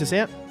would like you to see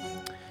it.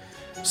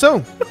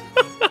 So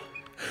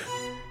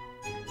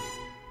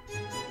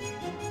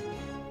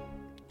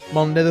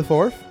Monday the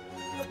 4th.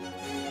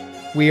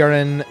 We are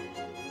in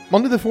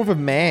Monday the 4th of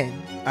May.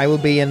 I will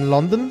be in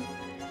London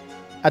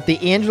at the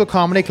Angel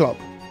Comedy Club.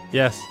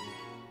 Yes.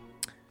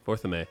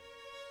 4th of May.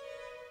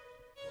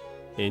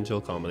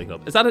 Angel Comedy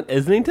Club. Is that in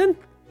Islington?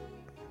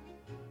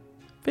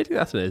 I feel like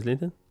that's in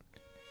Islington.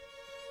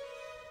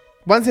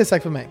 Wednesday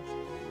 6th of May.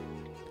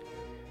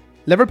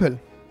 Liverpool.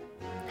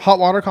 Hot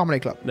Water Comedy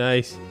Club.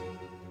 Nice.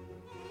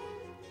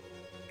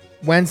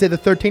 Wednesday the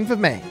 13th of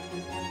May.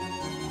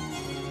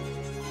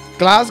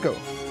 Glasgow.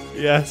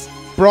 Yes.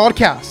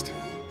 Broadcast.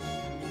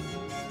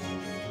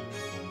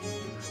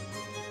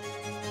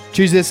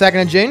 Tuesday the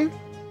 2nd of June.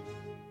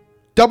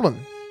 Dublin.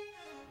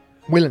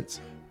 Willans.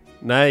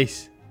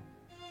 Nice.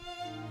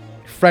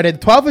 Friday the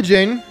 12th of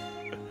June.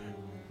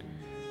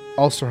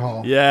 Ulster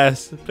Hall.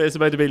 Yes. The place is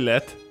about to be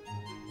lit.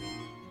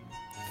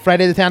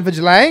 Friday the 10th of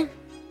July.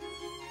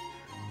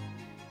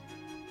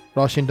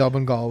 Rushing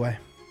Dublin, Galway.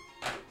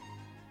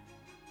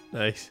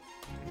 Nice.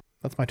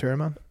 That's my tour,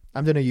 man.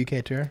 I'm doing a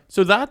UK tour.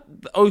 So that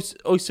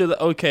so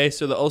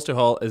the Ulster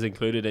Hall is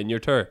included in your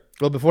tour.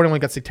 Well, before anyone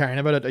gets sectarian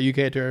about it, a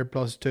UK tour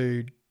plus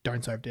 2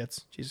 down south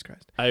dates. Jesus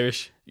Christ.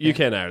 Irish, UK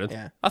and Ireland.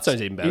 Yeah, that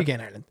sounds even better. UK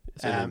and Ireland.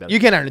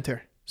 UK and Ireland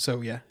tour.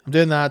 So yeah, I'm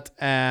doing that.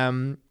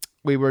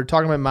 We were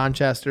talking about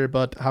Manchester,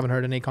 but haven't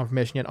heard any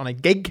confirmation yet on a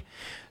gig.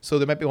 So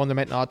there might be one, there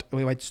might not.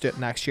 We might just do it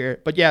next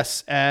year. But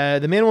yes,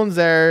 the main ones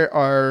there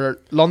are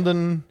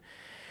London,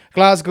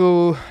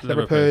 Glasgow,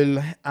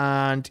 Liverpool,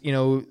 and you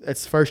know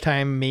it's the first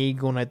time me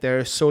going out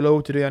there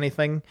solo to do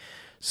anything.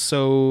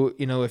 So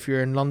you know if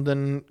you're in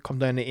London, come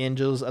down to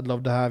Angels. I'd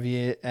love to have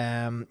you.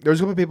 There was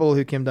a couple of people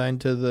who came down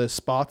to the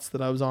spots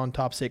that I was on,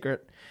 Top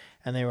Secret,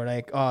 and they were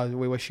like, "Oh,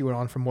 we wish you were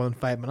on for more than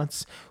 5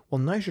 minutes." Well,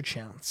 now's your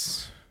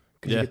chance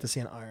because you get to see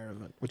an hour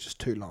of it, which is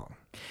too long.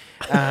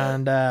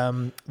 And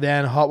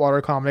then Hot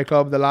Water Comedy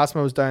Club. The last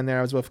time I was down there,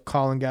 I was with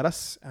Colin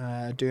Geddes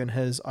doing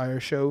his hour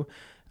show,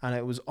 and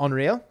it was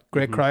unreal.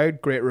 Great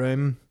crowd, great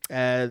room,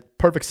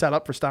 perfect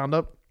setup for stand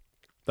up.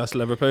 That's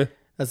Liverpool.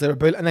 That's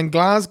Liverpool. And then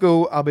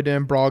Glasgow, I'll be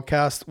doing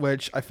Broadcast,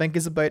 which I think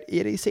is about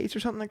 80 seats or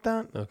something like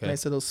that. Okay.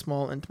 Nice little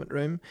small intimate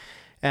room.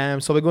 So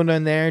I'll be going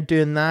down there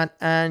doing that,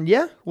 and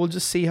yeah, we'll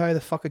just see how the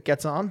fuck it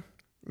gets on.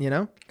 You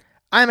know,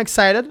 I'm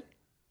excited.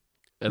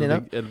 It'll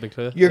be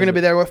clear. You're going to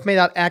be there with me,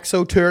 that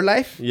EXO tour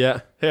life.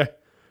 Yeah, here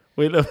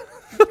we live.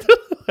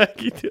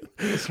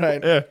 That's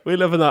right. Yeah, we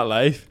live in that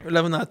life. We're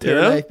living that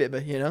tour life,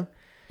 baby. You know,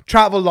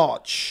 Travel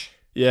Lodge.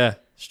 Yeah,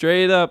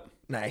 straight up.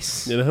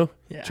 Nice. You know,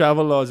 yeah.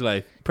 Travel Lodge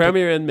life.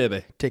 Premier Inn,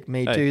 maybe. Take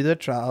me to the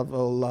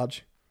Travel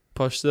Lodge.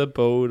 Push the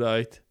boat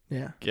out.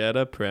 Yeah. Get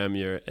a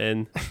Premier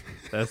Inn.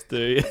 Let's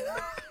do it.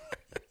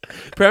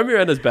 Premier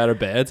Inn has better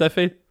beds, I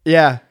feel.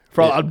 Yeah.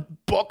 For a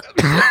book.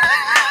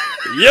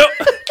 Yep.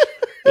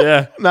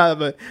 Yeah. No,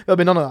 but there'll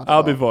be none of that.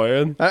 I'll be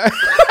voyeuring.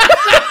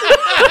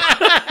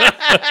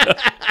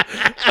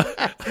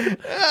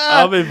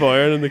 I'll be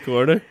voyeuring in the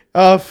corner.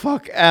 Oh,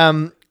 fuck.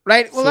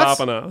 Right. Well,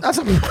 slapping ass.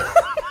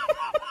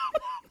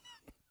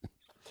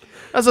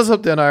 That's us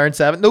up to an hour and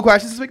 7. No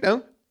questions this week,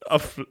 no? I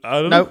don't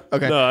know. No,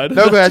 okay. No, I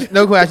don't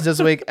no questions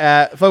this week,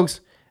 folks.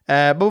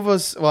 Both of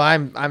us. Well,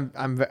 I'm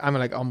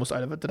like almost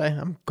out of it today.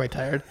 I'm quite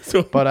tired.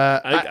 So, but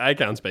I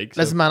can't speak.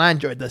 So. Listen, man, I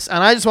enjoyed this,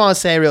 and I just want to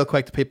say real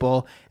quick to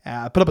people.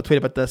 Put up a tweet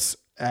about this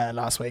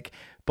last week,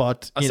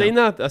 but I seen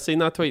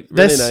that tweet.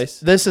 Really nice.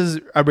 This is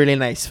a really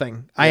nice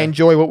thing. Yeah. I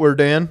enjoy what we're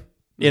doing.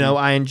 You know,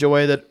 I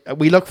enjoy that.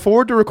 We look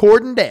forward to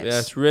recording this. Yeah,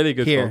 it's really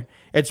good here. Fun.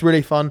 It's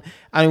really fun,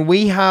 and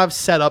we have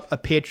set up a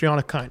Patreon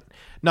account.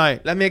 Now,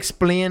 let me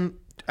explain.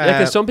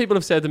 Because some people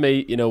have said to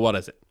me, you know, what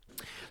is it?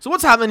 So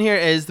what's happening here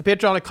is the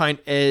Patreon account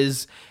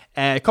is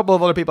a couple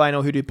of other people I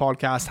know who do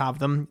podcasts have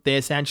them. They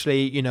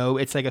essentially, you know,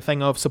 it's like a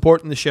thing of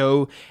supporting the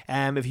show.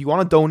 If you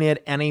want to donate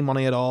any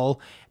money at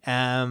all,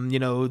 you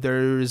know,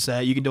 there's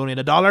you can donate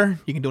 $1,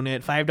 you can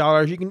donate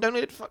 $5, you can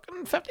donate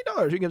fucking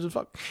 $50. Who gives a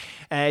fuck?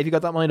 If you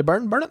got that money to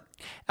burn it.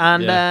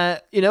 And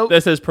you know,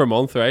 this is per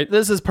month, right?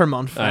 This is per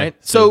month, right?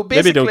 So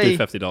basically, maybe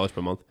don't do $50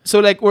 per month.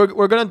 So like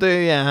we're gonna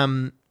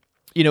do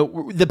you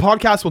know, the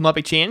podcast will not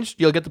be changed.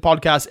 You'll get the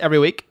podcast every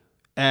week,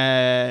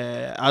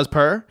 as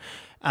per,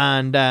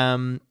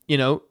 and you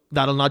know,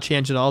 that'll not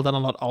change at all. That'll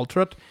not alter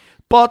it.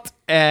 But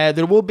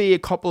there will be a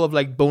couple of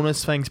like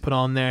bonus things put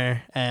on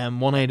there.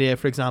 One idea,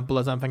 for example,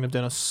 is I'm thinking of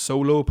doing a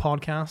solo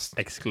podcast,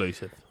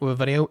 exclusive with a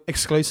video,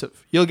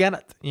 exclusive. You'll get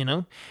it, you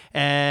know.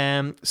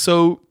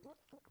 So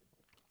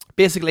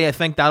basically, I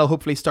think that'll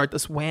hopefully start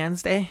this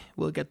Wednesday.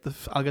 I'll get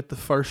the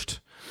first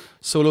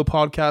solo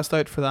podcast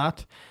out for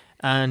that.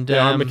 And the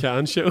Aaron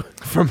McCann show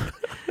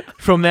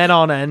from then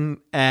on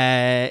in,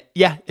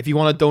 if you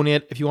want to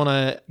donate, if you want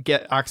to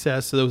get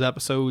access to those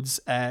episodes,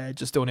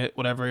 just donate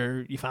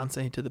whatever you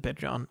fancy to the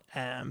Patreon.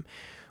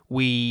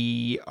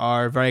 We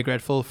are very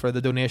grateful for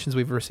the donations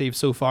we've received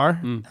so far.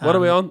 What are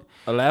we on?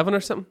 11 or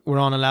something? We're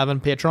on 11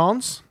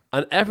 patrons,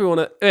 and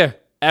everyone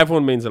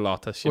means a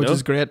lot to us, which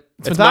is great.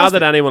 It's mad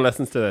that anyone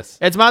listens to this.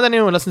 It's mad that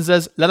anyone listens to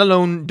this, let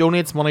alone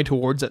donates money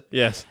towards it.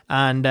 Yes.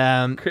 And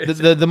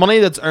the money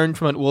that's earned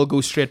from it will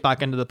go straight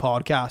back into the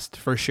podcast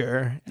for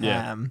sure.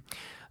 Yeah.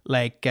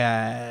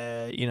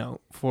 You know,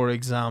 for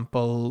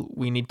example,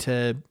 we've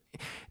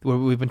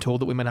been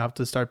told that we might have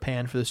to start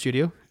paying for the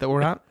studio that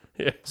we're at.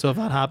 Yeah. So if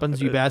that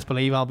happens, you best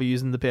believe I'll be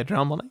using the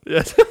Patreon money.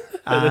 Yes.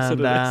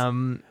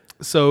 And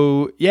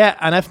so yeah,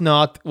 and if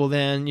not, well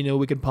then, you know,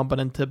 we can pump it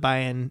into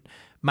buying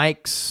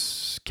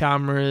mics,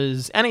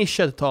 cameras, any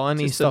shit at all,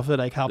 any stuff that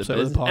like helps out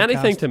with the podcast.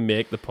 Anything to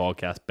make the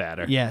podcast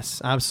better.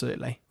 Yes,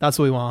 absolutely. That's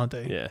what we want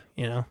to do. Yeah.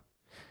 You know,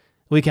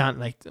 we can't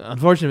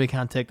unfortunately we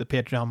can't take the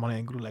Patreon money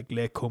and go to like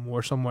Lake Como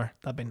or somewhere.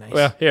 That'd be nice.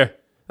 Well, here.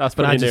 That's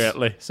pretty near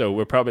Italy, so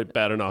we're probably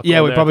better not.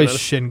 Yeah, we probably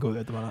shouldn't go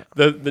there at the moment.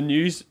 The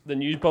news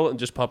bulletin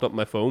just popped up on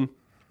my phone.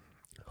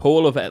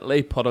 Whole of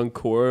Italy put on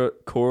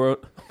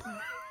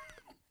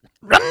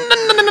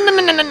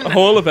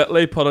Whole of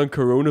Italy put on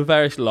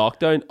coronavirus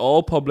lockdown.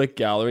 All public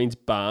gatherings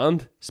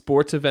banned.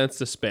 Sports events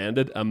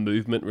suspended and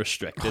movement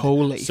restricted.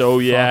 Holy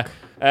fuck. Yeah.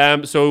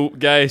 So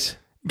guys,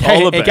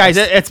 all the best. Guys,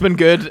 it's been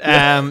good.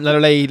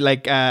 Literally,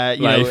 like you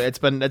know, it's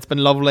been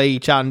lovely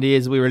chatting to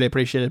you. We really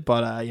appreciate it.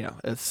 But you know,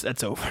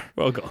 it's over.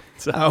 Well gone.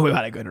 So, we've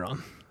had a good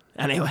run.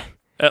 Anyway,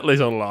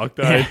 Italy's on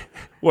lockdown.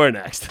 We're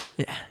next.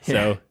 Yeah.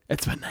 So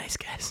it's been nice,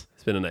 guys.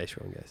 It's been a nice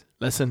run, guys.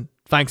 Listen,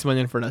 thanks a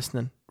million for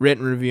listening. Rate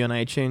and review on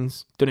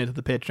iTunes. Donate to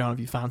the Patreon if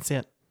you fancy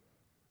it.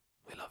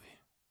 We love you.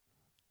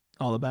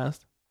 All the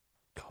best.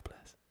 God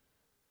bless.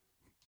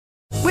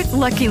 With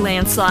Lucky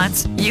Land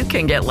Slots, you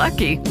can get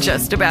lucky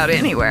just about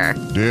anywhere.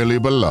 Dearly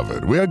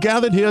beloved, we are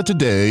gathered here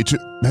today to...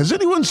 Has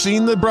anyone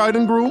seen the bride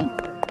and groom?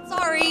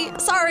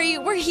 Sorry,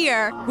 we're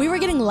here. We were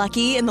getting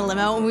lucky in the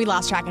limo and we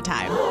lost track of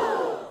time.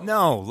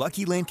 No,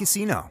 Lucky Land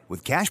Casino,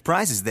 with cash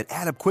prizes that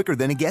add up quicker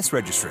than a guest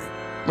registry.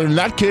 In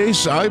that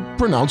case, I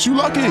pronounce you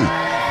lucky.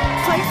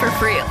 Play for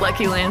free at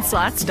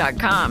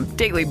LuckyLandSlots.com.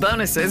 Daily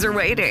bonuses are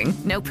waiting.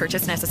 No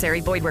purchase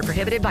necessary. Void where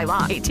prohibited by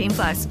law. 18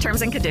 plus.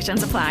 Terms and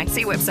conditions apply.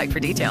 See website for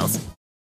details.